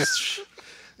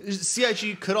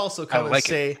 CIG could also come and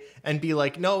say and be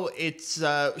like, no, it's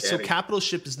so capital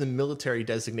ship is the military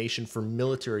designation for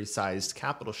military-sized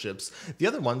capital ships. The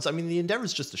other ones, I mean, the Endeavor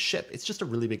is just a ship. It's just a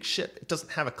really big ship. It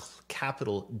doesn't have a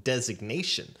capital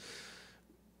designation,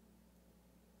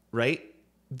 right?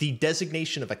 The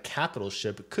designation of a capital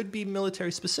ship could be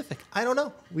military specific. I don't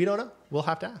know. We don't know. We'll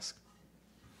have to ask.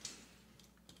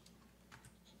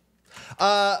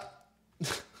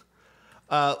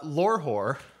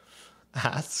 Lorehor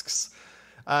asks,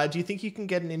 do you think you can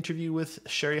get an interview with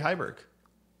Sherry Heiberg?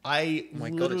 Oh my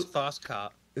god, it's fast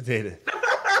car.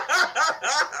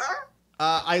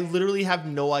 I literally have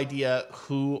no idea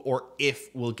who or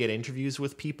if we'll get interviews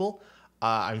with people.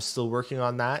 I'm still working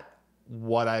on that.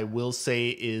 What I will say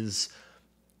is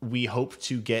we hope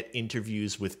to get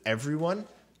interviews with everyone.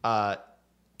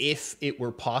 If it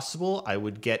were possible, I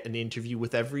would get an interview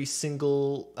with every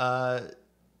single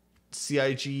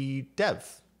CIG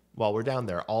dev while we're down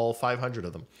there, all 500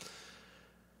 of them.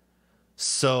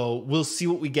 So we'll see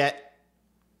what we get.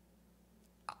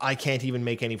 I can't even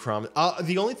make any promise.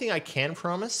 The only thing I can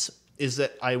promise is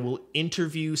that I will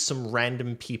interview some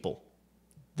random people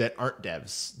that aren't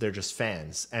devs. They're just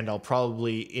fans. And I'll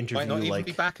probably interview might not even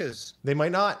be backers. They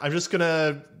might not. I'm just going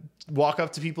to walk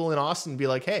up to people in Austin and be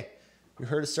like, hey, you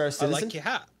heard of Star Citizen? I like your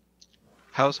hat.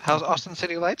 How's Austin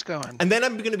City Lights going? And then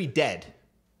I'm going to be dead.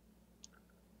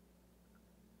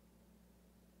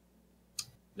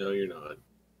 No, you're not.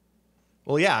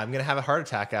 Well, yeah, I'm going to have a heart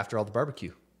attack after all the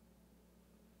barbecue.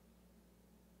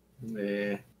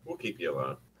 Nah, we'll keep you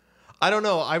alive. I don't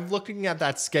know. I'm looking at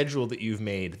that schedule that you've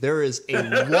made. There is a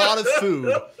lot of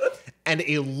food and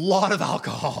a lot of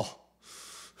alcohol.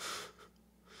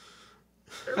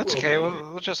 That's okay.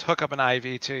 We'll just hook up an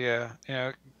IV to you. You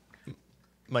know,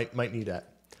 might need that.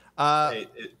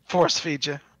 Force feed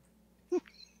you.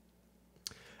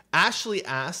 Ashley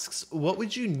asks, what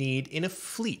would you need in a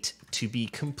fleet to be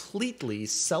completely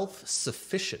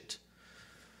self-sufficient?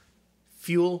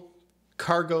 Fuel,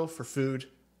 cargo for food,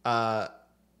 and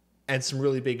some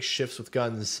really big ships with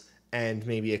guns, and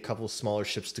maybe a couple smaller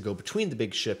ships to go between the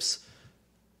big ships,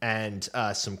 and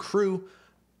some crew.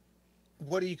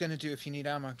 What are you going to do if you need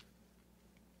ammo?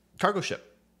 Cargo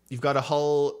ship. You've got a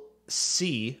hull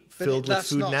C filled with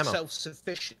food and ammo. That's not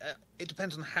self-sufficient. It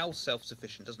depends on how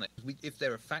self-sufficient, doesn't it? If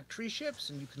there are factory ships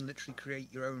and you can literally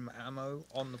create your own ammo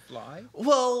on the fly.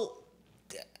 Well,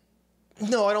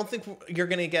 no, I don't think you're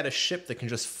going to get a ship that can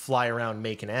just fly around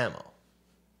making ammo.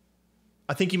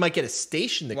 I think you might get a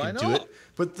station that can do it,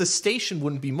 but the station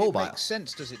wouldn't be mobile. It makes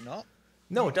sense, does it not?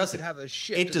 No, it doesn't. You could have a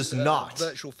ship. It does not. A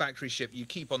virtual factory ship you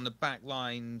keep on the back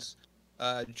lines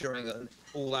during an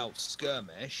all-out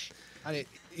skirmish. And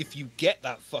if you get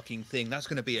that fucking thing, that's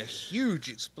going to be a huge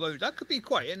explosion. That could be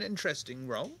quite an interesting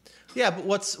role. Yeah, but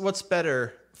what's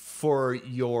better for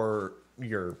your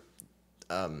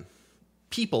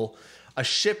people? A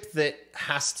ship that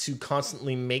has to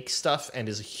constantly make stuff and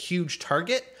is a huge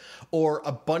target, or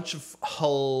a bunch of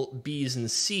hull Bs and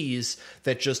Cs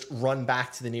that just run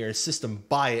back to the nearest system,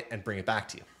 buy it, and bring it back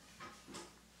to you?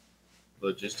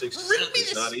 Logistics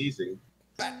is not easy.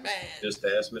 Batman. Just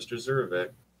ask Mr. Zurevec.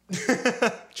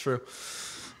 True.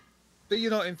 But you're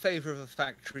not in favor of a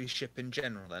factory ship in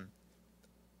general, then?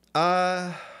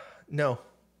 No.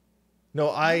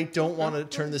 No, I don't want to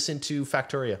turn this into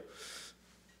Factoria.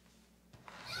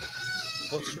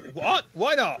 What?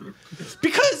 Why not?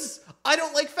 Because I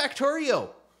don't like Factorio.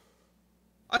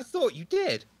 I thought you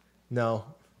did. No,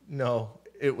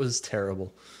 it was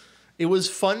terrible. It was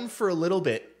fun for a little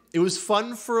bit.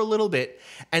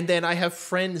 And then I have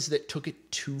friends that took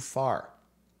it too far.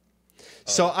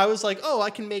 So I was like, oh, I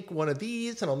can make one of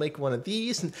these, and I'll make one of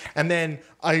these. And then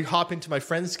I hop into my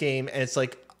friend's game, and it's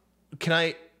like,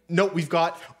 no, we've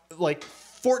got like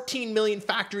 14 million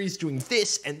factories doing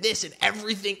this and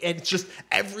everything. And it's just,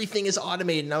 everything is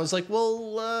automated. And I was like,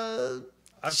 well,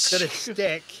 I've got a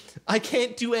stick. I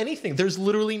can't do anything. There's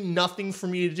literally nothing for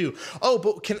me to do. Oh,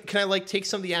 but can I like take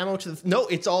some of the ammo to the... No,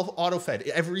 it's all auto-fed.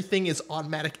 Everything is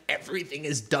automatic. Everything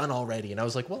is done already. And I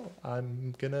was like, well,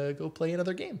 I'm going to go play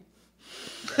another game.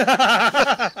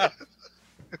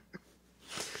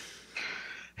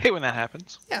 Hate when that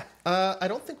happens. Yeah. I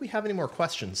don't think we have any more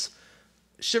questions.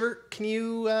 Shiver, can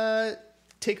you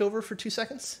take over for 2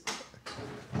 seconds?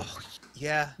 Oh,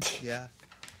 yeah.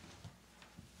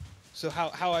 So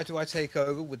how do I take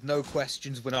over with no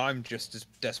questions when I'm just as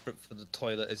desperate for the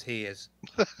toilet as he is?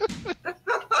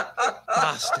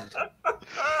 Bastard.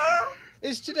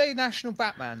 Is today National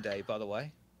Batman Day, by the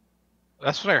way?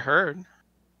 That's what I heard.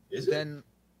 Is it? Then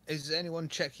is anyone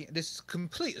checking? This is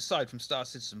complete aside from Star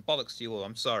Citizen. Bollocks to you all.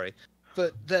 I'm sorry,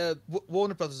 but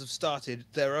Warner Brothers have started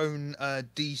their own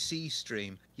DC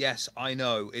stream. Yes, I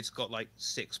know it's got like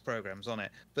 6 programs on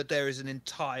it, but there is an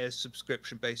entire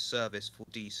subscription-based service for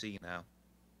DC now.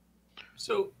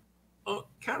 So,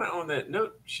 kind of on that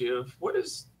note, Shiv, what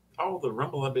is all the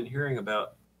rumble I've been hearing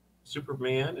about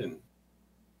Superman and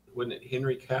wasn't it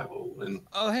Henry Cavill and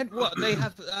What they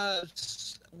have?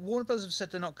 Warner Brothers have said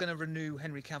they're not going to renew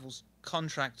Henry Cavill's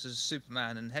contract as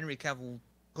Superman, and Henry Cavill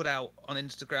put out on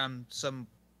Instagram some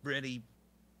really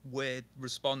weird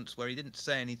response where he didn't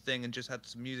say anything and just had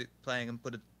some music playing and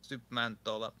put a Superman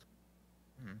doll up.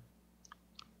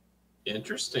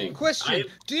 Interesting. Question: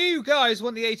 do you guys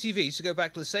want the ATVs to go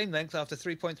back to the same length after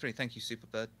 3.3? Thank you,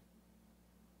 Superbird.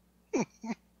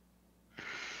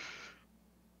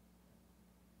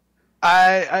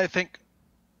 I think,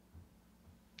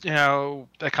 you know,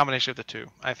 a combination of the two.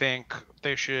 I think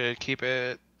they should keep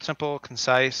it simple,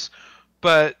 concise,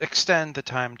 but extend the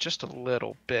time just a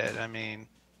little bit. I mean,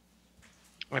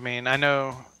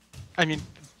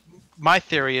 my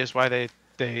theory is why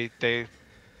they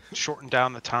shortened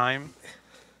down the time,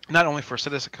 not only for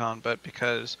CitizenCon, but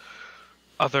because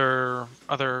other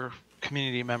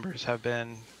community members have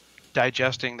been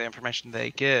digesting the information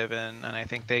they give, and I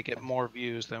think they get more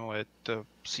views than what the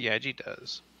CIG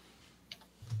does.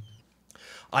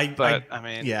 I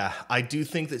do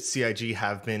think that CIG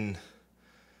have been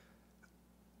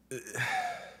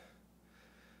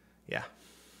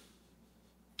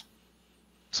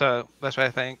so that's why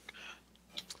I think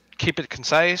keep it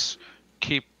concise,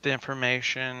 keep the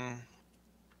information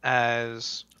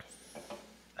as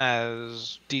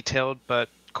detailed but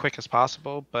quick as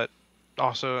possible, but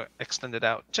also extend it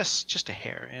out just a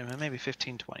hair, maybe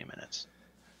 15-20 minutes.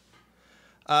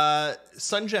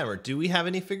 Sunjammer, do we have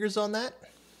any figures on that?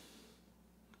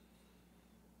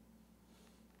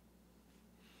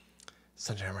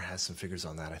 Sunjammer has some figures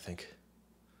on that, I think.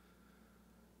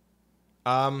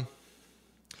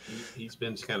 He's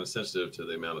been kind of sensitive to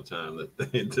the amount of time that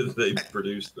they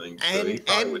produce things, so he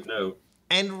probably would know.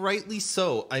 And rightly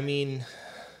so. I mean,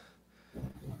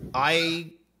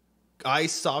 I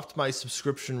stopped my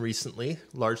subscription recently,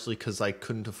 largely because I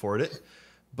couldn't afford it,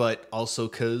 but also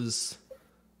because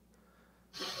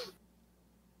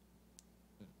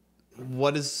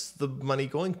what is the money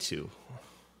going to?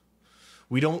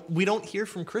 We don't hear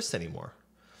from Chris anymore.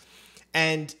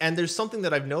 And there's something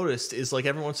that I've noticed is like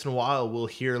every once in a while we'll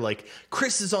hear like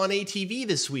Chris is on ATV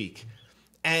this week.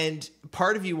 And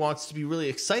part of you wants to be really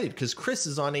excited because Chris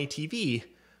is on ATV,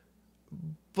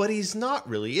 but he's not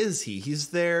really, is he? He's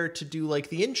there to do like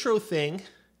the intro thing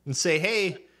and say,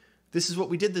 "Hey, this is what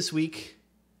we did this week."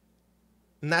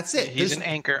 And that's it. He's an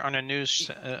anchor on a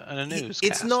news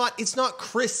It's not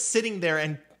Chris sitting there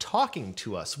and talking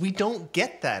to us. We don't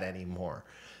get that anymore.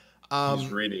 He's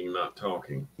reading, not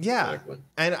talking. Yeah. Exactly.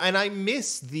 And I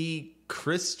miss the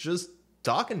Chris just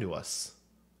talking to us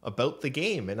about the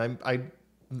game. And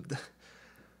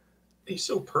he's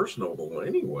so personable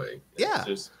anyway. Yeah.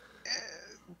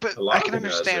 But I can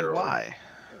understand why.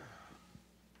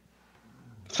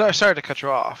 Sorry to cut you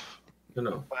off.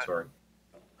 No, sorry.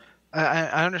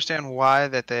 I understand why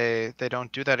that they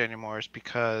don't do that anymore is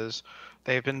because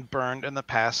they've been burned in the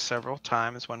past several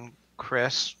times when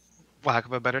Chris, lack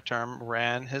of a better term,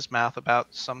 ran his mouth about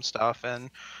some stuff and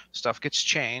stuff gets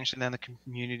changed, and then the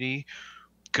community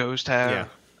goes to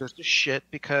shit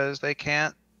because they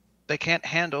can't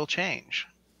handle change.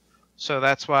 So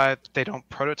that's why they don't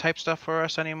prototype stuff for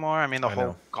us anymore. I mean, the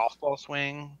whole golf ball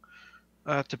swing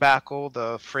debacle,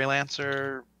 the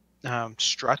freelancer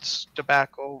struts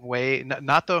debacle,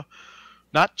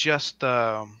 not just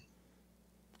the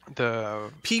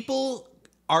people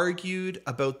argued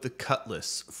about the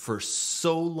cutlass for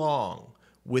so long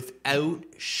without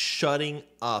shutting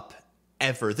up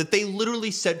ever that they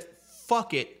literally said,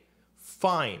 "Fuck it,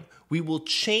 fine. We will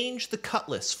change the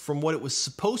cutlass from what it was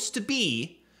supposed to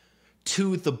be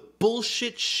to the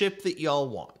bullshit ship that y'all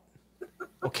want."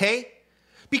 Okay?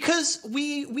 Because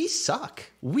we suck.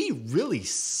 We really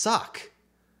suck.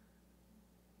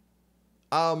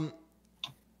 And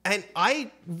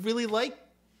I really like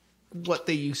what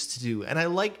they used to do, and I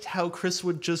liked how Chris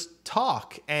would just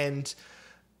talk, and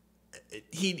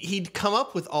he'd come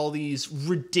up with all these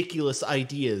ridiculous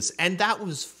ideas, and that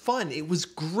was fun. It was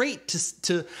great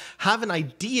to have an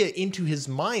idea into his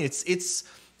mind.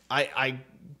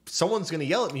 Someone's gonna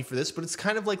yell at me for this, but it's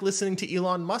kind of like listening to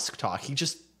Elon Musk talk. He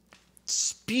just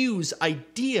spews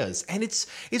ideas, and it's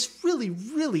really,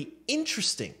 really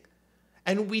interesting.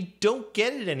 And we don't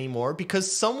get it anymore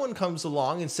because someone comes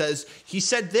along and says, he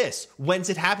said this. When's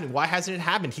it happening? Why hasn't it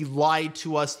happened? He lied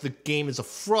to us. The game is a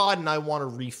fraud and I want a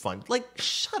refund. Like,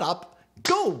 shut up.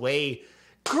 Go away.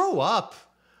 Grow up.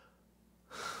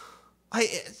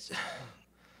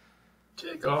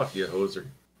 Take off, you hoser.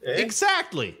 Eh?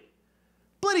 Exactly.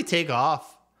 Bloody take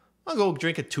off. I'll go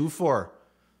drink a 2-4.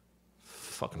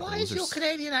 Fucking Why is your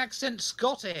Canadian accent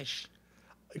Scottish?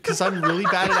 Because I'm really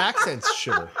bad at accents,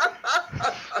 Shiver.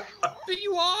 But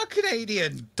you are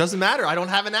Canadian. Doesn't matter. I don't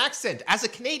have an accent. As a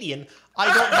Canadian,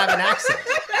 I don't have an accent.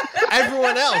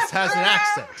 Everyone else has an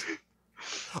accent.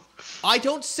 I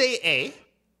don't say a.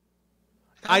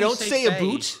 I don't say a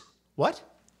boot. What?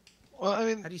 Well, I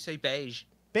mean, How do you say beige?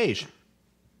 Beige.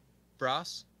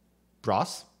 Brass?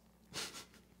 Brass?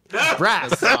 No,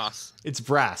 Brass. brass. It's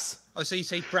brass. Oh, so you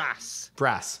say brass.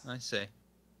 Brass. I see.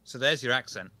 So there's your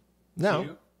accent.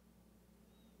 No,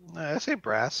 I say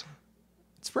brass.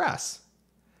 it's brass.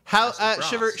 How, I say brass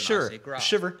Shiver, and I sure, say grass.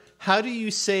 Shiver, how do you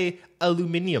say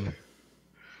aluminium?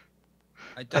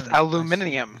 I don't That's know.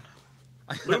 aluminium.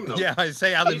 Aluminum. Yeah, I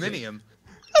say aluminium.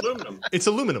 Aluminum. It's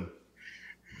aluminum.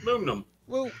 Aluminum.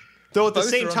 Well, Though at the both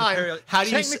same are on time, period- how do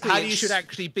you Technically, s- it should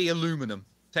actually be aluminum.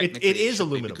 Technically, it is should be,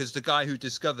 aluminum. because the guy who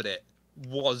discovered it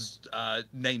was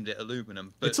named it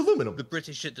aluminum. But It's aluminum. The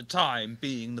British at the time,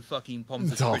 being the fucking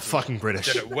pompous Oh, British, fucking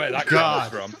British. don't know where that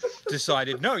God. comes from,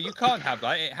 decided no, you can't have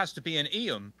that. It has to be an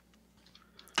eum.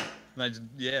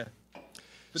 Yeah. But technically,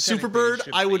 it Superbird,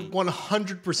 should I would be-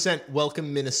 100%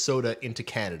 welcome Minnesota into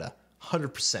Canada.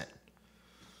 100%.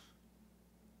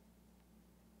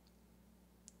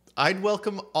 I'd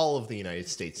welcome all of the United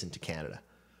States into Canada.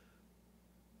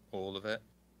 all of it.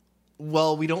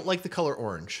 Well, we don't like the color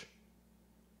orange.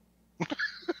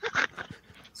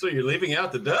 So you're leaving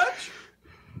out the Dutch?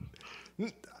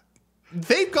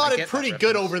 They've got I it get that pretty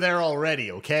good reference. over there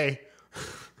already, okay?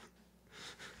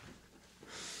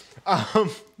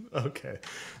 Okay.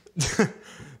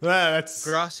 That's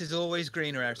Grass is always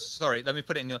greener. Sorry, let me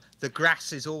put it in your. The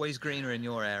grass is always greener in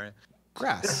your area.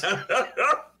 grass.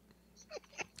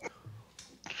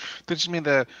 Did you mean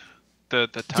the The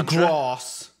tundra?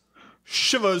 grass.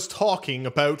 Shiver's talking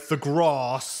about the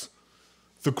grass.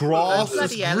 The grass is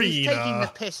Bloody hell, he's taking the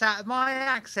greener. piss out of my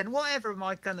accent. Whatever am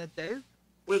I gonna do?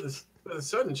 With a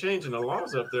sudden change in the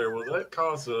laws up there, will that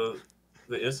cause the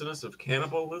incidence of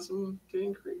cannibalism to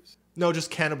increase? No,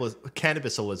 just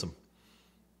cannabisalism.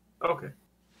 Okay.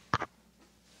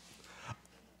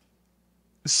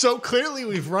 So clearly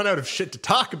we've run out of shit to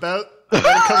talk about when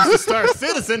it comes to Star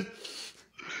Citizen.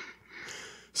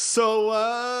 So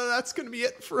that's going to be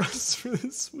it for us for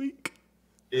this week.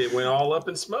 It went all up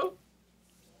in smoke.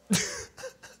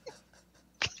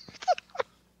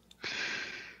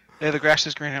 Yeah, the grass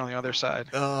is greener on the other side.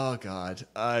 Oh, God.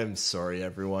 I'm sorry,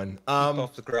 everyone. Keep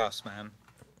off the grass, man.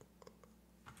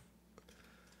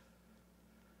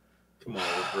 Come on,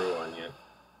 we'll grow on you.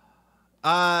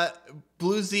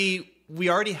 Bluesy, we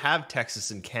already have Texas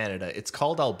and Canada. It's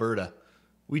called Alberta.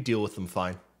 We deal with them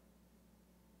fine.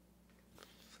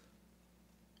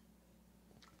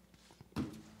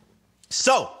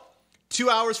 So, 2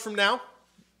 hours from now,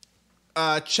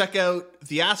 check out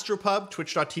the Astropub,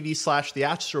 twitch.tv/the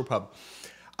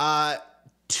Astropub.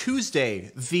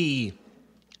 Tuesday, the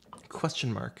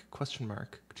question mark,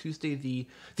 Tuesday, the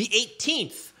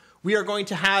 18th, we are going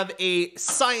to have a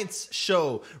science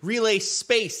show. Relay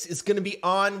Space is going to be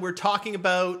on. We're talking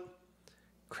about,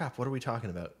 crap, what are we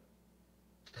talking about?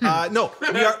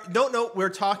 We're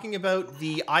talking about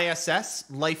the ISS,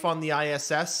 life on the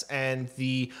ISS, and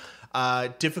the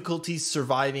difficulties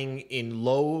surviving in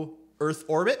low Earth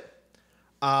orbit.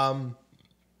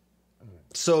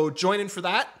 So join in for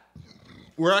that.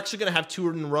 We're actually going to have 2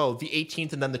 in a row, the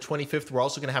 18th and then the 25th. We're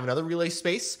also going to have another Relay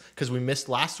Space because we missed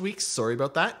last week's. Sorry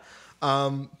about that.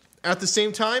 At the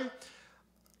same time,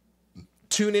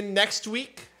 tune in next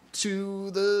week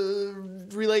to the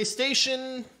Relay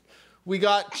Station. We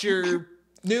got your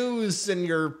news and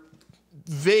your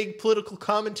vague political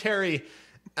commentary.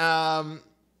 And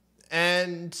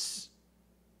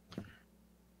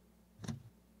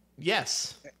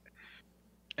yes.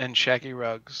 And shaggy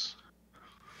rugs.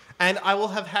 And I will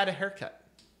have had a haircut.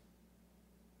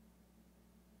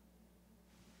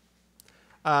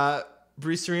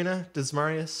 Bruce Arena,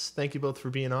 Desmarius, thank you both for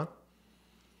being on.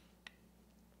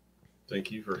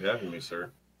 Thank you for having me,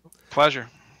 sir. Pleasure.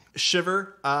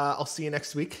 Shiver, I'll see you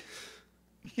next week.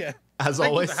 Yeah. As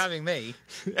Thank always. you for having me.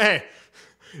 Hey,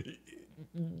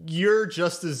 you're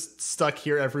just as stuck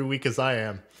here every week as I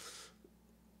am.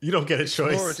 You don't get a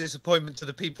choice. More a disappointment to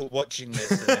the people watching this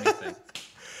than anything.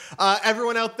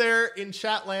 Everyone out there in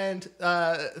Chatland,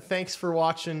 thanks for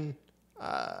watching.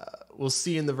 we'll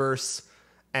see you in the verse,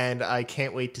 and I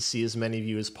can't wait to see as many of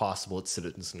you as possible at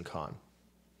CitizenCon.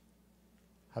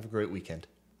 Have a great weekend.